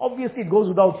 there. Obviously it goes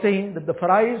without saying that the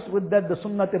farais, with that the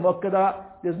sunnat muakkada,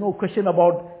 there's no question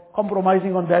about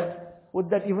compromising on that. With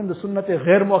that even the sunnat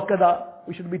ghair muakkada,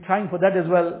 we should be trying for that as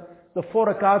well. The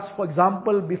 4 rakats, for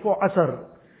example, before asr.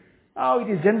 Now it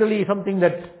is generally something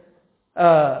that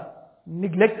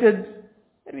neglected.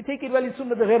 And we take it, well, it's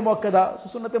sunnat ghair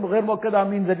muakkada. So sunnat ghair muakkada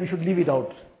means that we should leave it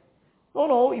out.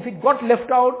 No, if it got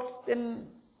left out, then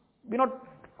we're not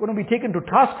going to be taken to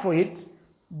task for it,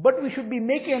 but we should be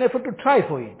making an effort to try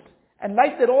for it. And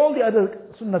like that, all the other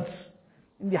sunnats,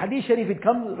 in the hadith sharif it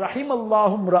comes,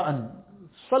 Rahimallahu mra'an,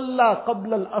 Salla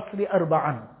qabla al-asri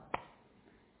arba'an.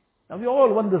 Now we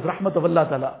all want this rahmat of Allah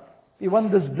Ta'ala. We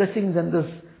want this blessings and this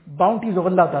bounties of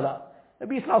Allah Ta'ala.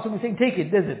 Nabi Sallallahu Alaihi Wasallam is saying, take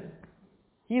it, there's it.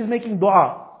 He is making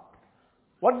dua.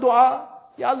 What dua?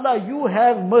 Ya Allah, you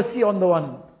have mercy on the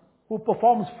one who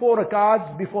performs 4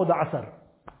 rakats before the asr.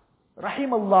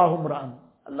 Rahimallahu mra'an.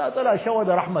 Allah Ta'ala showered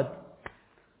the rahmat.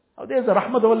 Now there's the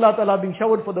rahmat of Allah Ta'ala being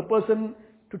showered for the person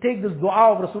to take this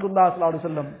dua of Rasulullah Sallallahu Alaihi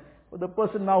Wasallam. For the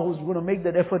person now who's going to make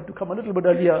that effort to come a little bit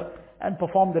earlier and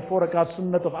perform that 4 rakat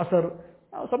sunnat of asr.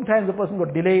 Now sometimes the person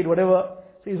got delayed, whatever.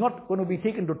 So he's not going to be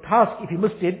taken to task if he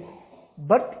missed it.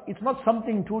 But it's not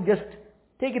something to just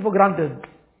take it for granted.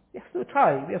 We have to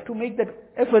try. We have to make that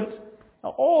effort.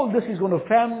 Now all this is going to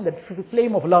fan that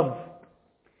flame of love.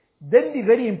 Then the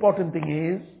very important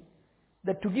thing is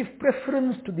that to give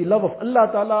preference to the love of Allah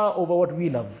Ta'ala over what we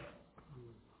love.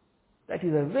 That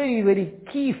is a very, very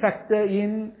key factor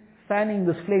in fanning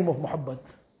this flame of muhabbat.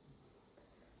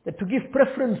 That to give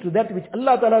preference to that which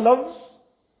Allah Ta'ala loves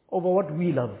over what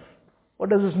we love.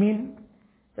 What does this mean?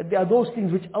 That there are those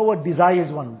things which our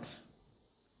desires want.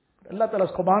 Allah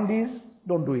Ta'ala's command is,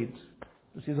 don't do it.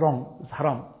 This is wrong. It's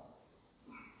haram.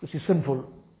 This is sinful.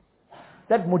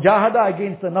 That mujahada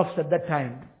against the nafs at that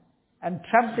time. And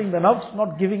trampling the nafs,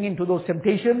 not giving in to those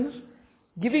temptations.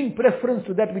 Giving preference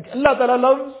to that which Allah Ta'ala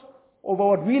loves over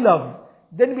what we love.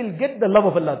 Then we'll get the love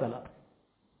of Allah Ta'ala.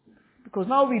 Because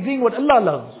now we're doing what Allah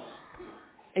loves.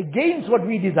 Against what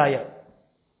we desire.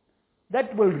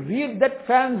 That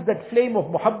fans that flame of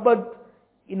muhabbat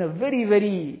in a very,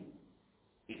 very,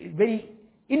 very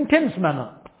intense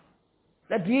manner.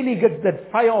 That really gets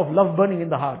that fire of love burning in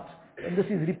the heart. And this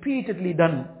is repeatedly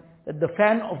done. That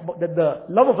the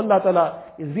love of Allah Ta'ala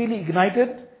is really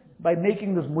ignited by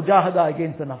making this mujahada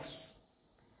against the nafs.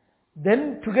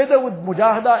 Then together with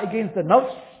mujahada against the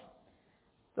nafs,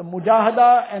 the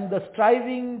mujahada and the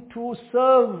striving to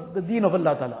serve the deen of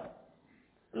Allah Ta'ala.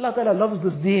 Allah Ta'ala loves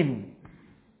this deen.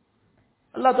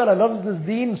 Allah Ta'ala loves this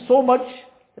deen so much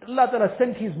that Allah Ta'ala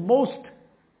sent His most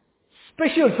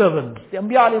special servants, the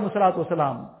Anbiya alayhi salatu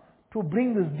wasalam, to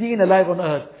bring this deen alive on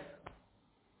earth.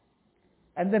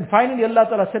 And then finally Allah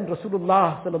Ta'ala sent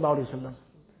Rasulullah sallallahu alayhi wasallam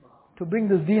to bring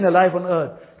this deen alive on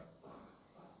earth.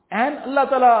 And Allah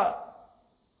Ta'ala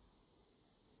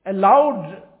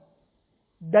allowed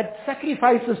that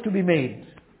sacrifices to be made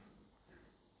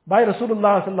by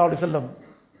Rasulullah sallallahu alayhi wasallam.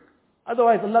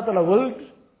 Otherwise Allah Ta'ala willed,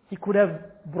 He could have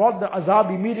brought the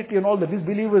azab immediately on all the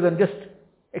disbelievers and just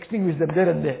extinguished them there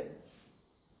and there,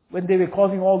 when they were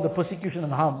causing all the persecution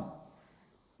and harm.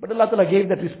 But Allah Ta'ala gave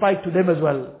that respite to them as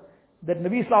well. That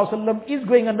Nabi Sallallahu Alaihi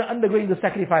Wasallam is undergoing the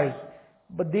sacrifice,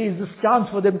 but there is this chance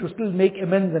for them to still make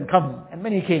amends and come. And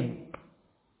many came.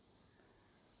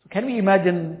 So can we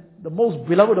imagine the most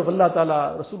beloved of Allah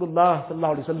Ta'ala, Rasulullah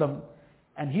Sallallahu Alaihi Wasallam,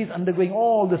 And he's undergoing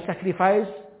all the sacrifice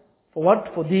for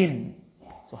what? For deen.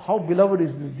 So how beloved is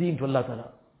this deen to Allah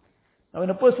Ta'ala? Now when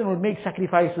a person will make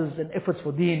sacrifices and efforts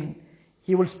for deen,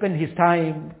 he will spend his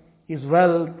time, his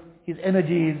wealth, his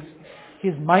energies,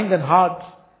 his mind and heart,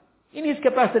 in his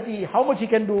capacity, how much he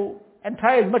can do, and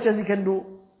try as much as he can do.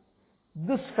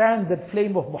 This fans that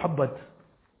flame of muhabbat.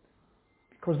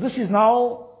 Because this is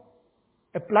now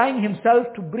applying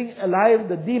himself to bring alive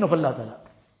the deen of Allah Ta'ala.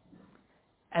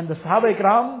 And the Sahaba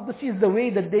Ikram, this is the way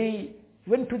that they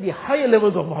went to the higher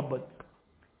levels of muhabbat.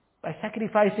 By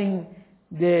sacrificing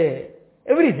their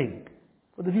everything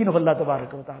for the deen of Allah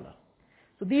Ta'ala.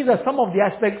 So these are some of the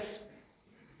aspects.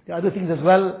 There are other things as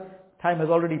well. Time has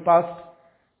already passed.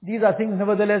 These are things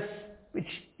nevertheless, which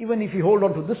even if you hold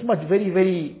on to this much very,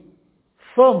 very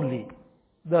firmly,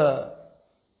 the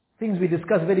things we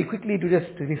discussed very quickly to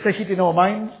just refresh it in our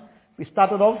minds. We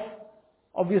started off,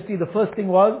 obviously the first thing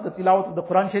was the tilawat of the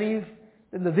Quran Sharif,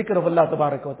 then the zikr of Allah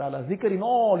Ta'ala. Zikr in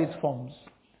all its forms.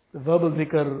 The verbal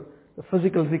zikr, the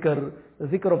physical zikr, the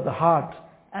zikr of the heart.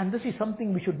 And this is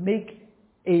something we should make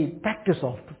a practice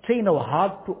of, to train our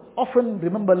heart to often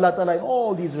remember Allah Ta'ala in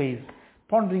all these ways.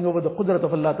 Pondering over the qudrat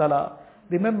of Allah Ta'ala,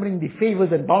 remembering the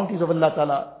favors and bounties of Allah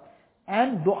Ta'ala.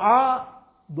 And dua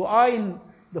in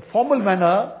the formal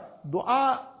manner,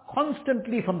 dua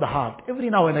constantly from the heart, every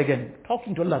now and again,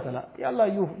 talking to Allah Ta'ala. Ya Allah,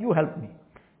 you help me.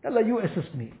 Ya Allah, you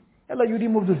assist me. Ya Allah, you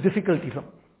remove this difficulty from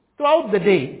me. Throughout the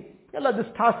day, Ya Allah, this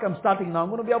task I'm starting now, I'm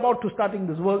going to be about to start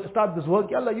this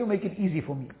work. Ya Allah, you make it easy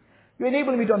for me. You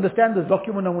enable me to understand this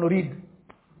document I'm going to read.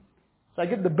 So I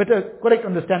get the better, correct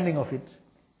understanding of it.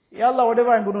 Ya Allah,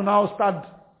 whatever I'm going to now start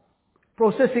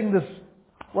processing this,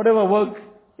 whatever work,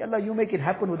 Ya Allah, you make it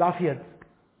happen with afiyat.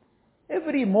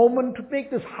 Every moment to make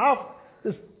this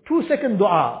 2-second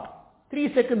dua,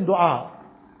 3-second dua,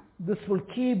 this will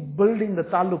keep building the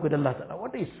ta'alluq with Allah Ta'ala.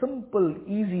 What a simple,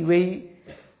 easy way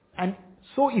and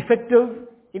so effective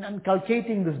in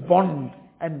inculcating this bond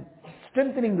and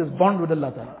strengthening this bond with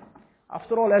Allah Ta'ala.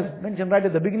 After all, as mentioned right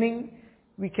at the beginning,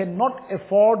 we cannot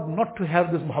afford not to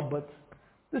have this muhabbat.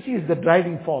 This is the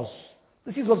driving force.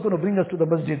 This is what's going to bring us to the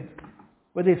masjid.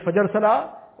 Whether it's Fajr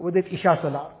Salah, or whether it's Isha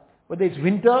Salah, whether it's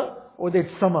winter, or whether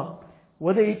it's summer,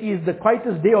 whether it is the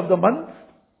quietest day of the month,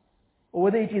 or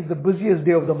whether it is the busiest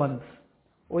day of the month,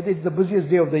 or whether it's the busiest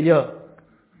day of the year.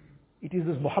 It is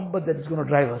this muhabbat that is going to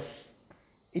drive us.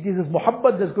 It is this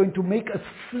muhabbat that's going to make us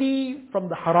flee from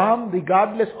the haram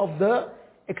regardless of the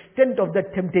extent of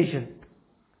that temptation.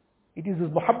 It is this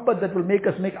muhabbat that will make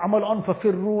us make amal on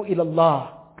fafirru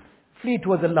ilallah. Flee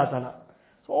towards Allah Ta'ala.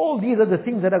 So all these are the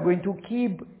things that are going to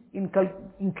keep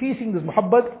increasing this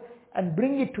muhabbat and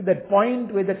bring it to that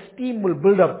point where that steam will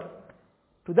build up.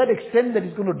 To that extent that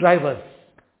it's going to drive us.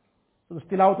 So the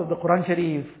tilawat of the Quran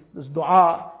Sharif, this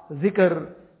dua,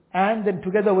 zikr, and then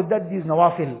together with that these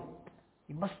nawafil.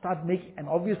 We must start making, and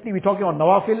obviously we're talking about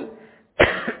nawafil.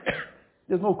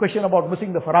 There's no question about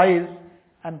missing the faraiz.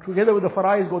 And together with the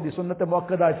faraiz go the sunnat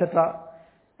muakkada, etc.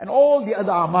 And all the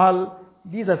other amal,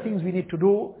 these are things we need to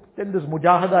do. Then this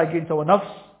mujahada against our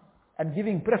nafs, and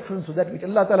giving preference to that which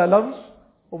Allah Ta'ala loves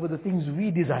over the things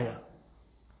we desire.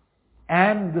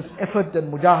 And this effort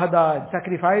and mujahada and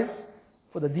sacrifice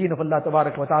for the deen of Allah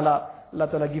Ta'ala. Allah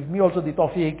Ta'ala give me also the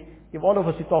tawfiq, give all of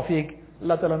us the tawfiq.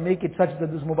 Allah Ta'ala make it such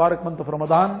that this Mubarak month of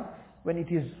Ramadan, when it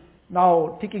is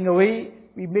now ticking away,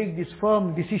 we make these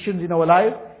firm decisions in our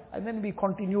life, and then we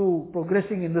continue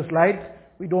progressing in this light.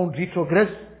 We don't retrogress.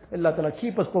 Allah Ta'ala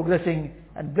keep us progressing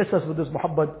and bless us with this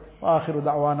muhabbat. Wa akhiru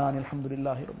da'wana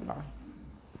alhamdulillahi rabbil alamin.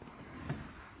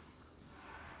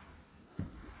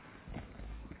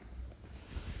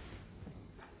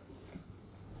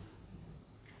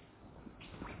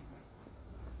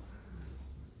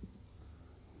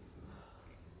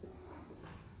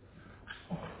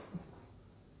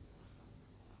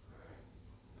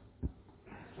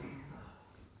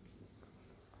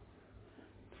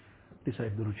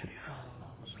 Recite Durood Sharif.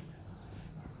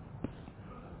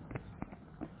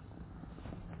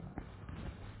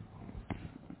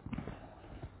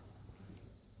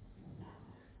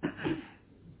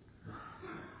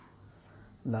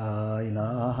 La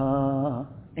ilaha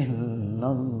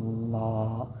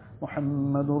illallah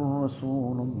Muhammadur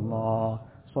Rasulullah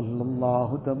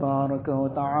sallallahu tabaraka wa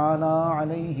ta'ala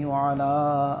alayhi wa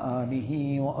ala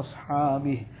alihi wa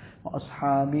ashabihi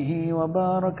وأصحابه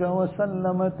وبارك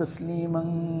وسلم تسليما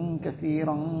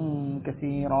كثيرا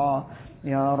كثيرا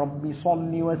يا رب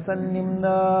صل وسلم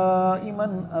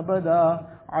دائما أبدا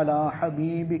على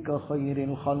حبيبك خير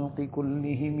الخلق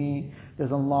كلهم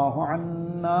جزا الله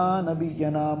عنا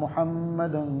نبينا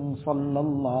محمدا صلى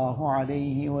الله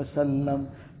عليه وسلم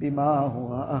بما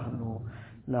هو أهله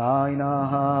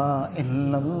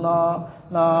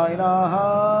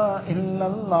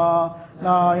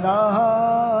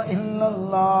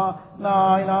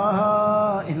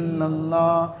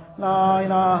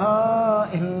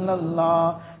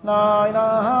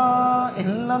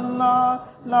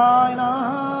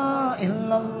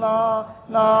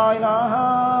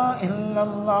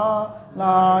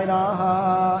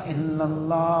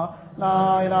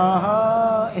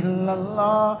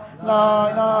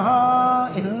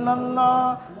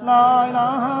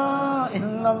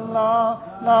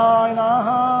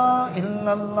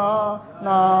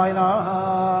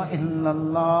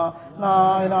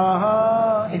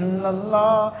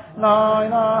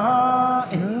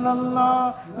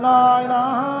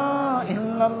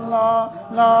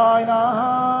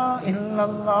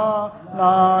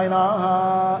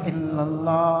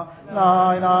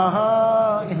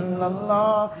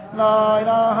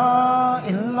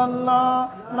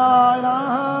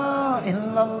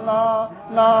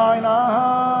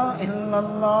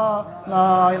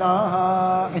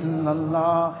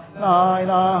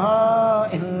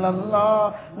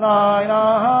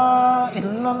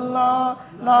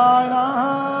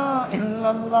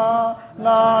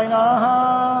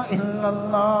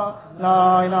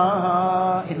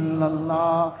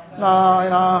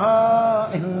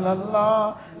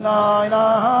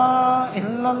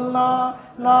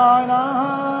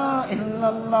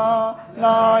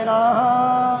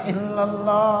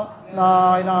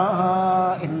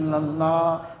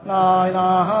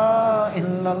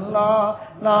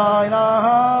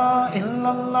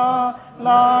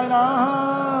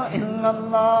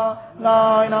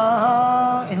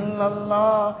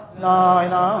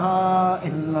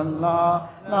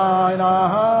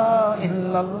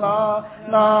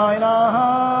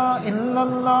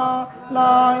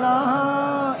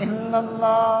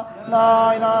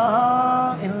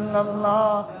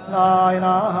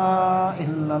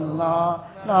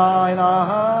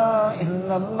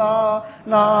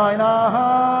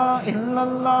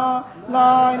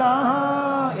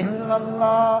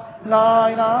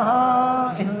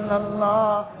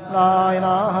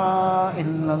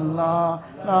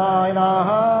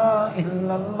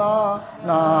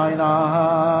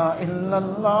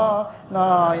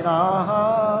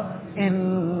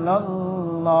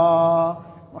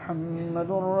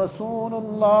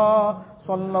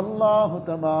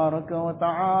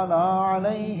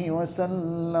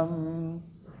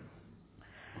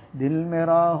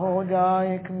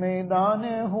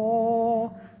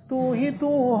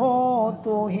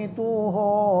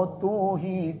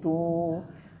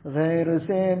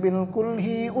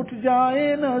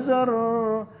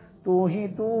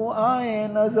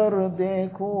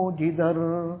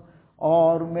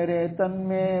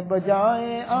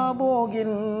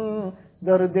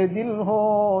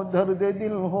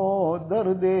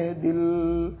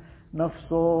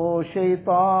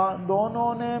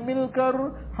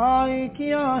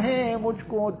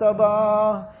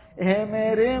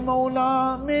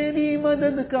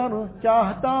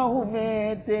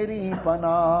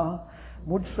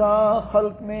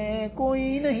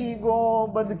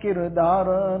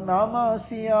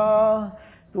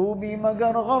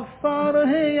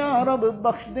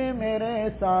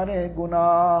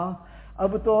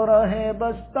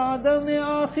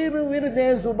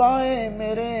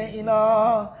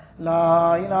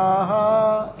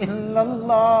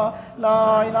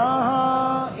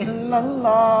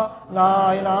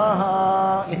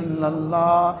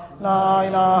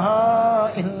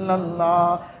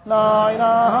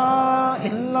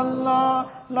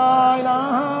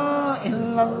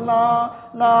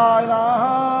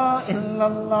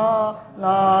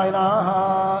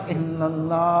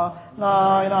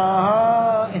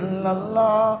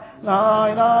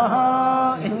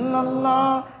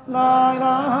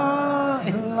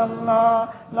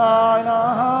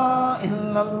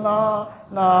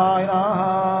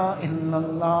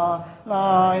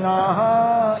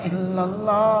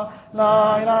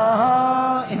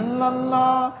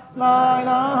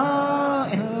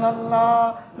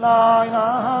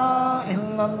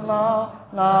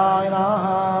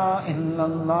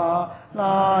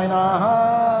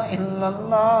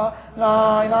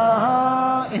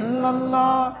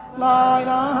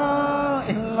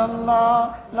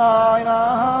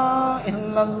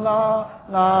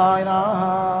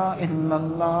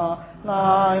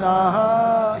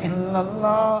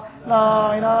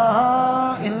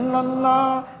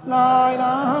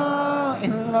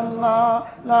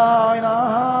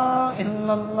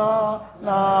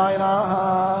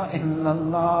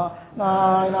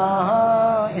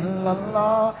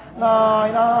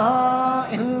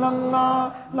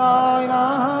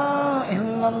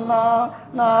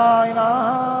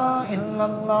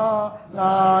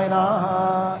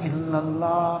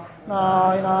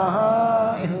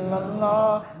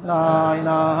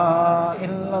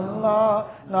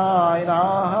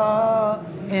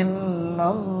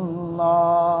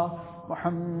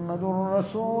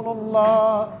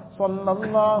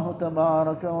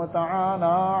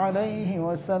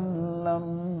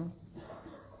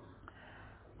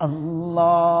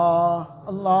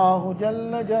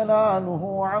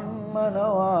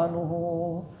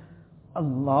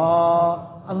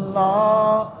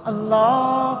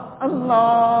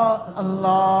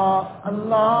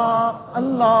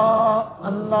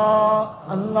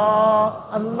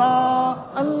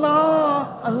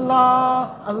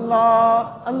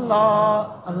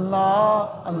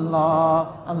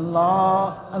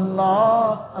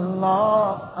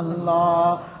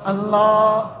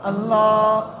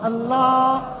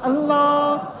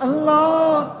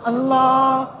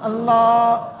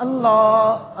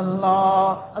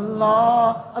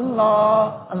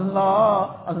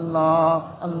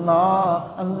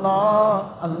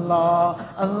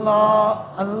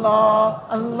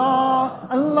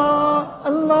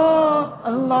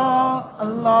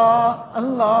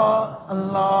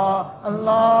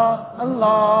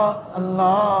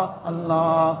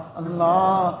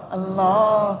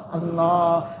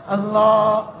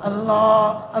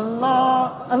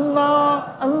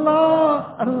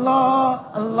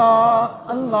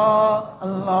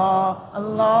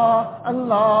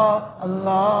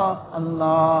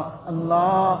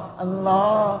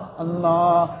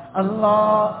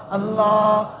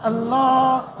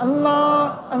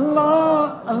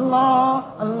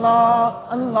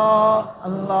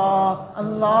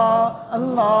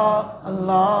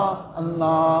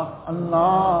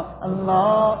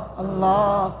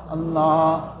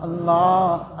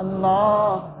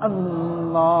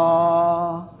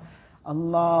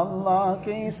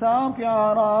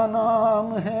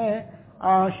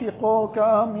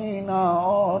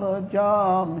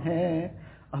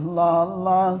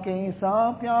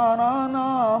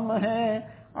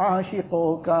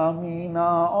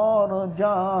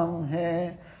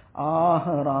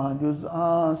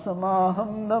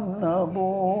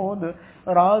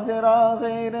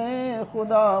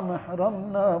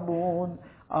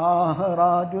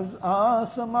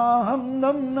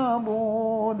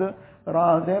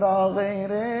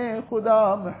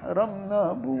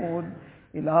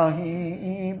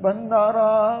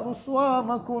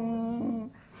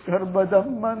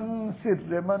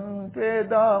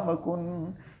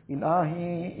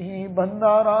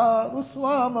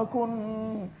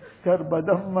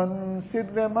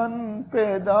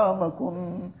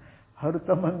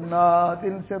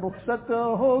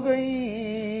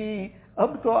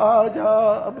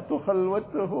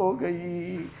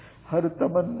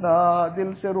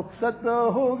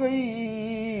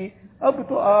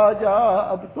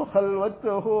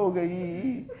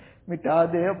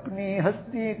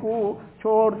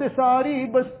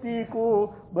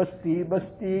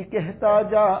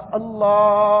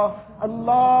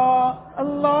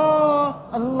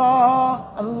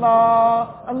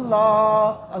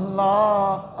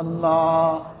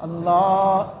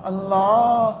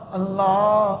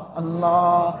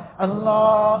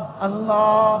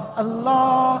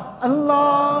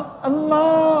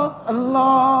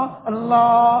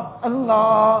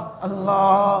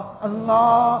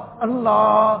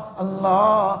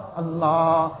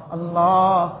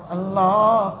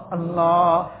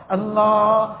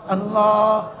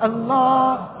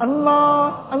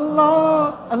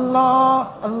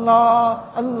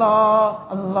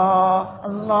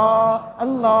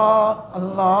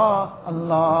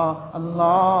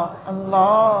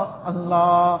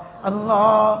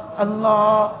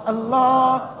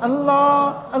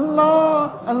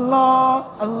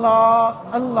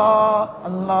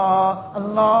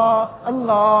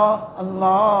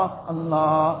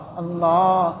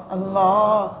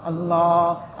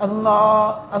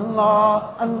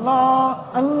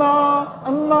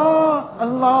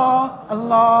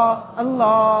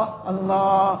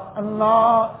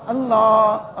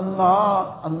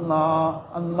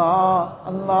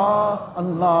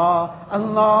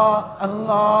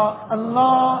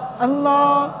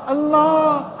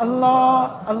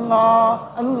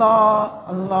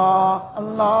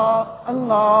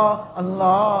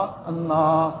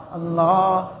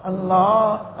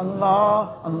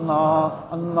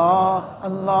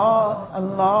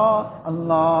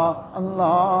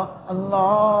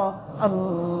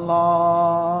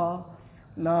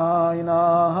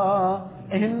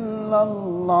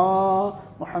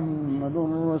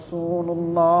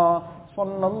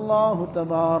صلى الله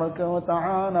تبارك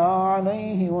وتعالى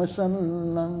عليه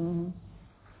وسلم.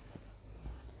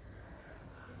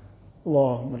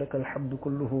 اللهم لك الحمد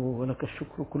كله ولك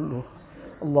الشكر كله.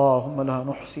 اللهم لا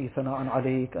نحصي ثناء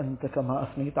عليك أنت كما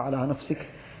أثنيت على نفسك.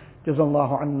 جزا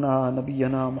الله عنا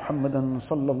نبينا محمدا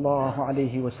صلى الله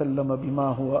عليه وسلم بما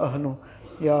هو أهله.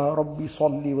 يا رب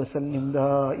صل وسلم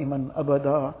دائما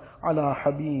أبدا على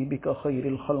حبيبك خير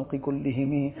الخلق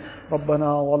كلهم. ربنا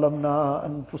ظلمنا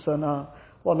أنفسنا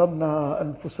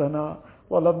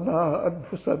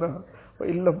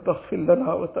وإن لم تغفر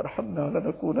لنا وترحمنا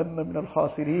لنكونن من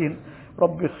الخاسرين.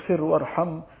 رب اغفر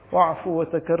وارحم واعف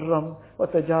وتكرم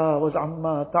وتجاوز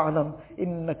عما تعلم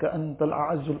إنك أنت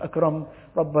الأعز الأكرم.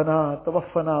 ربنا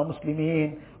توفنا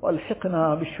مسلمين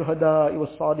والحقنا بالشهداء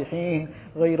والصالحين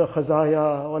غير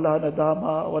خزايا ولا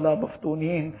ندامى ولا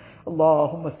مفتونين.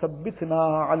 اللهم ثبتنا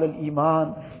على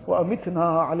الإيمان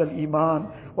وأمتنا على الإيمان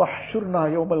واحشرنا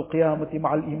يوم القيامة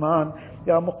مع الإيمان.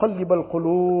 يا مقلب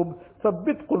القلوب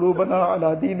ثبت قلوبنا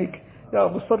على دينك. يا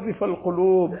مصرف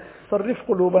القلوب صرف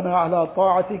قلوبنا على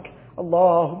طاعتك.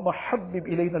 اللهم حبب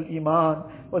إلينا الإيمان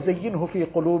وزينه في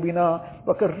قلوبنا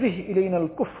وكره إلينا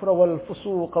الكفر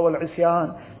والفسوق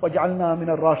والعصيان واجعلنا من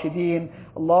الراشدين.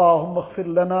 اللهم اغفر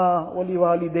لنا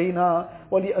ولوالدينا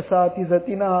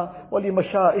ولأساتذتنا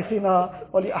ولمشائخنا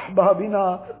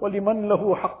ولأحبابنا ولمن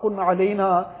له حق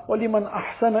علينا ولمن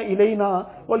أحسن إلينا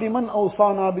ولمن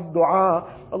أوصانا بالدعاء.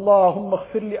 اللهم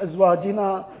اغفر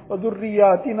لأزواجنا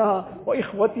وذرياتنا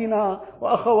وإخوتنا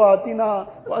وأخواتنا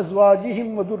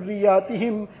وأزواجهم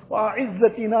وذرياتهم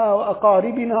وأعزتنا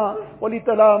وأقاربنا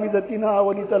ولتلامذتنا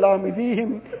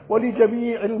ولتلامذيهم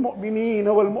ولجميع المؤمنين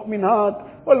والمؤمنات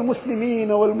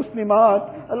والمسلمين والمسلمات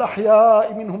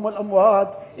الأحياء منهم والأموات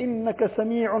إنك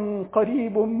سميع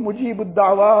قريب مجيب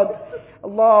الدعوات.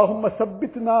 اللهم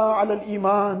ثبتنا على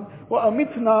الإيمان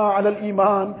وأمتنا على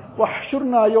الإيمان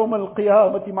واحشرنا يوم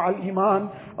القيامة مع الإيمان.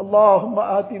 اللهم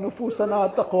آت نفوسنا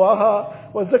تقواها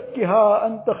وزكها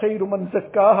أنت خير من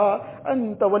زكاها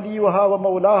أنت وليها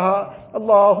ومولاها.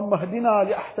 اللهم اهدنا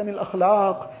لأحسن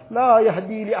الأخلاق لا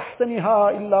يهدي لأحسنها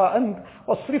إلا أنت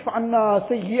واصرف عنا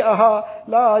سيئها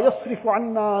لا يصرف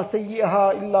عنا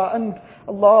سيئها إلا أنت.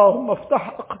 اللهم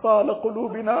افتح أقفال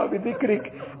قلوبنا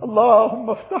بذكرك. اللهم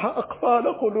افتح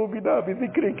أقفال قلوبنا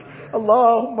بذكرك.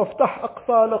 اللهم افتح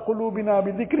أقفال قلوبنا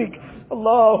بذكرك.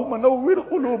 اللهم نور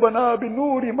قلوبنا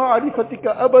بنور معرفتك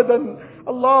أبدا.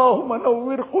 اللهم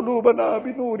نور قلوبنا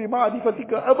بنور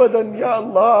معرفتك أبدا. يا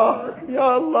الله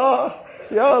يا الله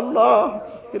يا الله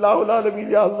Ilahul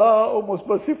Alameen, Ya Allah, O most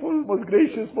merciful, most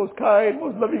gracious, most kind,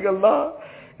 most loving Allah.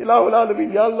 Ilahul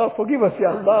Alameen, Ya Allah, forgive us,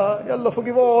 Ya Allah. Ya Allah,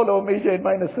 forgive all our major and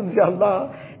minor sins, Ya Allah.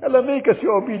 Ya Allah, make us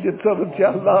your obedient servants,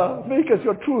 Ya Allah. Make us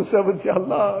your true servants, Ya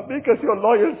Allah. Make us your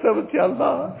loyal servants, Ya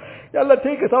Allah. Ya Allah,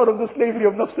 take us out of the slavery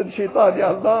of nafs and shaitan,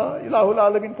 Ya Allah. Ilahul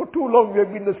Alameen, for too long we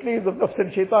have been the slaves of nafs and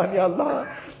shaitan, Ya Allah.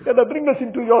 Ya Allah, bring us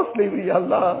into your slavery, Ya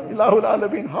Allah. Ilahul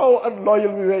Alameen, how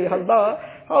unloyal we were, Ya Allah.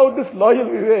 How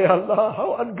disloyal we were, Ya Allah.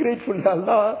 How ungrateful, Ya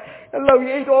Allah. Ya Allah, we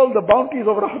ate all the bounties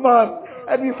of Rahman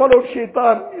and we followed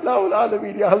shaitan. Ilahul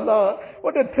Alameen, Ya Allah.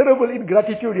 What a terrible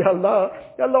ingratitude, Ya Allah.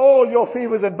 Ya Allah, all your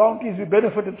favors and bounties we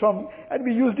benefited from and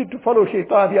we used it to follow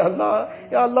shaitan, Ya Allah.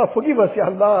 Ya Allah, forgive us,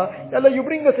 Ya Allah. Ya Allah, you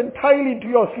bring us entirely into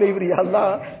your slavery, Ya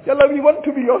Allah. Ya Allah, we want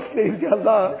to be your slaves, Ya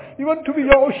Allah. We want to be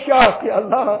your ushaq, Ya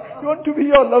Allah. We want to be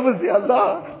your lovers, Ya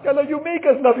Allah. Ya Allah, you make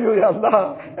us love you, Ya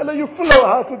Allah. Ya Allah, you fill our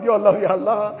hearts with your love, Ya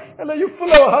Allah. Ya Allah, you fill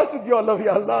our hearts with your love,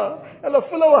 Ya Allah. Ya Allah,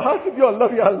 fill our hearts with your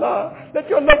love, Ya Allah. Let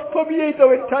your love permeate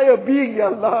our entire being, Ya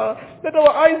Allah. Let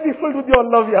our eyes be filled with your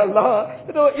love, Ya Allah.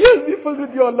 Let our ears be filled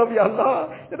with your love, Ya Allah.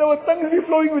 Let our tongues be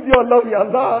flowing with your love, Ya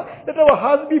Allah. Let our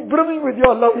hearts be brimming with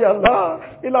your love, Ya Allah.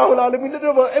 Ilahul Alameen, let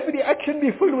our every action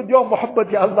be filled with your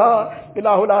muhabbat, Ya Allah.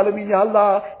 Ilahul Alameen, Ya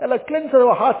Allah. Ya Allah, cleanse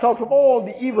our hearts out from all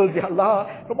the evils, Ya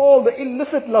Allah. From all the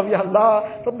illicit love, Ya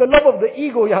Allah. From the love of the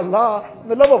ego, Ya Allah. From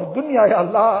the love of dunya, Ya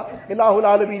Allah. Ilahul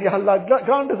Alameen, Ya Allah.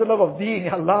 Grant us the love of deen,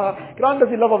 Ya Allah. Grant us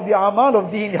the love of the amal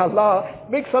of deen, Ya Allah.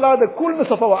 Make salah the coolness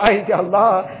of our eyes, Ya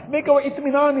Allah. Make our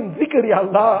itminan in zikr, Ya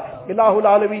Allah. Ilahul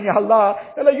Alameen, Ya Allah.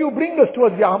 Ya Allah, you bring us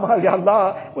towards the amal, Ya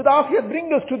Allah. With afiyat,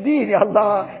 bring us to deen, Ya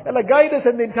Allah. Ya Allah, guide us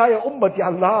and the entire ummah, Ya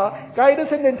Allah. Guide us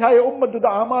and the entire ummah to the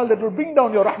amal that will bring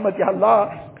down your rahmat, Ya Allah.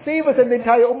 Save us and the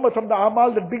entire ummah from the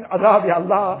amal that bring azab, Ya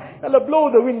Allah. Allah,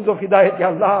 blow the winds of hidayat, Ya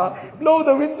Allah. Blow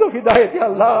the winds of hidayat, Ya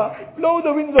Allah. Blow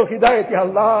the winds of hidayat, Ya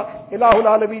Allah. Ilahul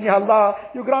Alameen, Ya Allah.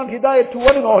 You grant hidayat to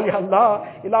one and all, Ya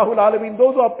Allah. Ilahul Alameen,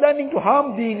 those who are planning to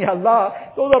harm deen, Ya Allah.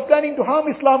 Those who are planning to harm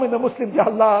Islam and the Muslims, Ya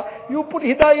Allah. You put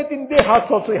hidayat in their hearts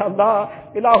also, Ya Allah.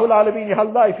 Ilahul Alameen, Ya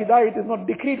Allah. If hidayat is not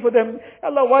decreed for them,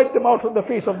 Allah, wipe them out from the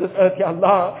face of this earth, Ya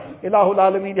Allah. Ilahul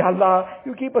Alameen, Ya Allah.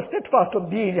 You keep us steadfast on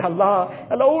deen, Ya Allah.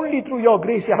 Allah, only through your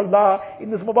grace, Ya Allah,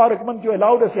 in this Mubarak month you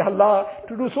allowed us, Ya Allah,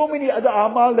 to do so many other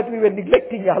amal that we were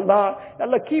neglecting, Ya Allah.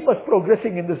 Allah, keep us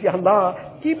progressing in this, Ya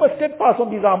Allah. Keep us steadfast on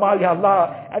these amal, Ya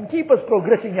Allah, and keep us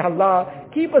progressing, Ya Allah.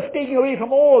 Keep us staying away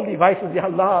from all the vices, Ya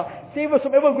Allah. Save us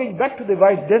from ever going back to the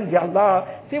vice dens, Ya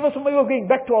Allah. Save us from ever going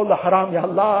back to all the haram, Ya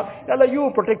Allah. Ya Allah,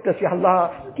 you protect us, Ya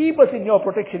Allah. Keep us in your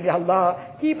protection, Ya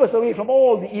Allah. Keep us away from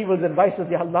all the evils and vices,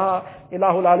 Ya Allah.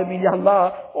 Ilahul Alameen, Ya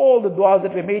Allah. All the du'as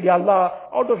that we made, Ya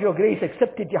Allah, out of your grace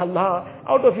accept it, Ya Allah.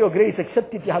 Out of your grace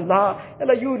accept it, Ya Allah. Ya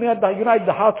Allah, you unite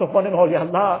the hearts of one and all, Ya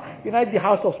Allah. Unite the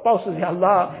hearts of spouses, Ya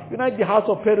Allah. Unite the hearts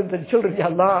of parents and children, Ya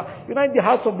Allah. Unite the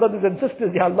hearts of brothers and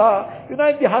sisters, Ya Allah.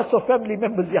 Unite the hearts of family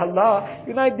members, Ya Allah.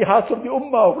 Unite the hearts of the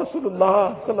ummah of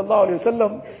Rasulullah sallallahu alayhi wa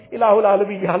sallam. Ilahul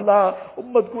Alameen, Ya Allah.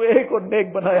 Ummat ko ek aur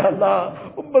neek banaya,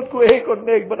 Allah. Ummat ko ek aur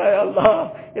neek banaya,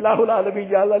 Allah. Ilahul Alameen,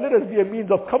 Ya Allah. Let us be a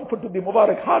means of comfort to the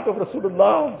Mubarak heart of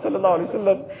Rasulullah sallallahu alayhi wa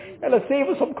sallam. Allah, save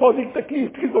us from causing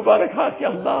taqleef to his Mubarak heart, Ya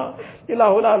Allah.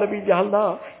 Ilahul Alameen, Ya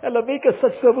Allah. Allah, make us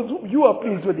such servants whom you are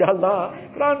pleased with, Ya Allah.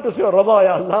 Grant us your Rada,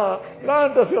 Ya Allah.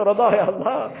 Grant us your Rada, Ya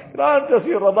Allah. Grant us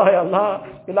your Rada, Ya Allah.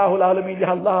 Ilahul Alameen,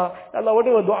 Ya Allah. Allah,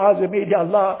 whatever du'as we made, Ya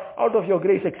Allah, out of your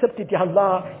grace, accept it, Ya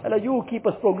Allah. Allah, you keep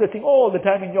us progressing all the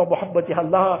time in your Muhammad, Ya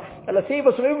Allah. Allah, save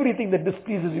us from everything that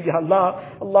displeases you, Ya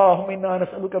Allah. Allahumma inna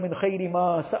nas'aluka min khayri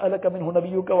ma sa'alaka minhu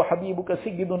nabiyyuka wa habibuka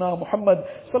sayyiduna Muhammad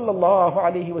sallallahu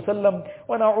alayhi wa sallam.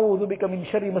 Wa na'udhu bika min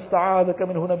sharri ma sta'adaka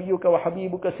minhu nabiyyuka wa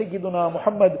habibuka sayyiduna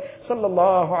Muhammad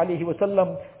sallallahu alayhi wa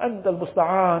sallam. Anta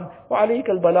al-musta'an wa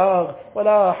alayka al-balagh wa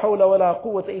la hawla wa la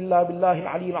quwwata illa billahi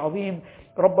al-ali al-azim.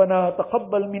 ربنا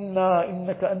تقبل منا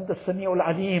إنك أنت السميع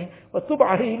العليم وتب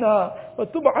علينا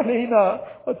وتب علينا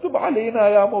وتب علينا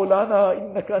يا مولانا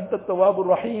إنك أنت التواب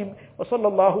الرحيم. وصلى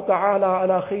الله تعالى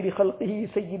على خير خلقه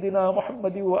سيدنا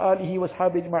محمد وآله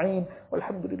وأصحابه أجمعين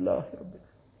والحمد لله رب العالمين.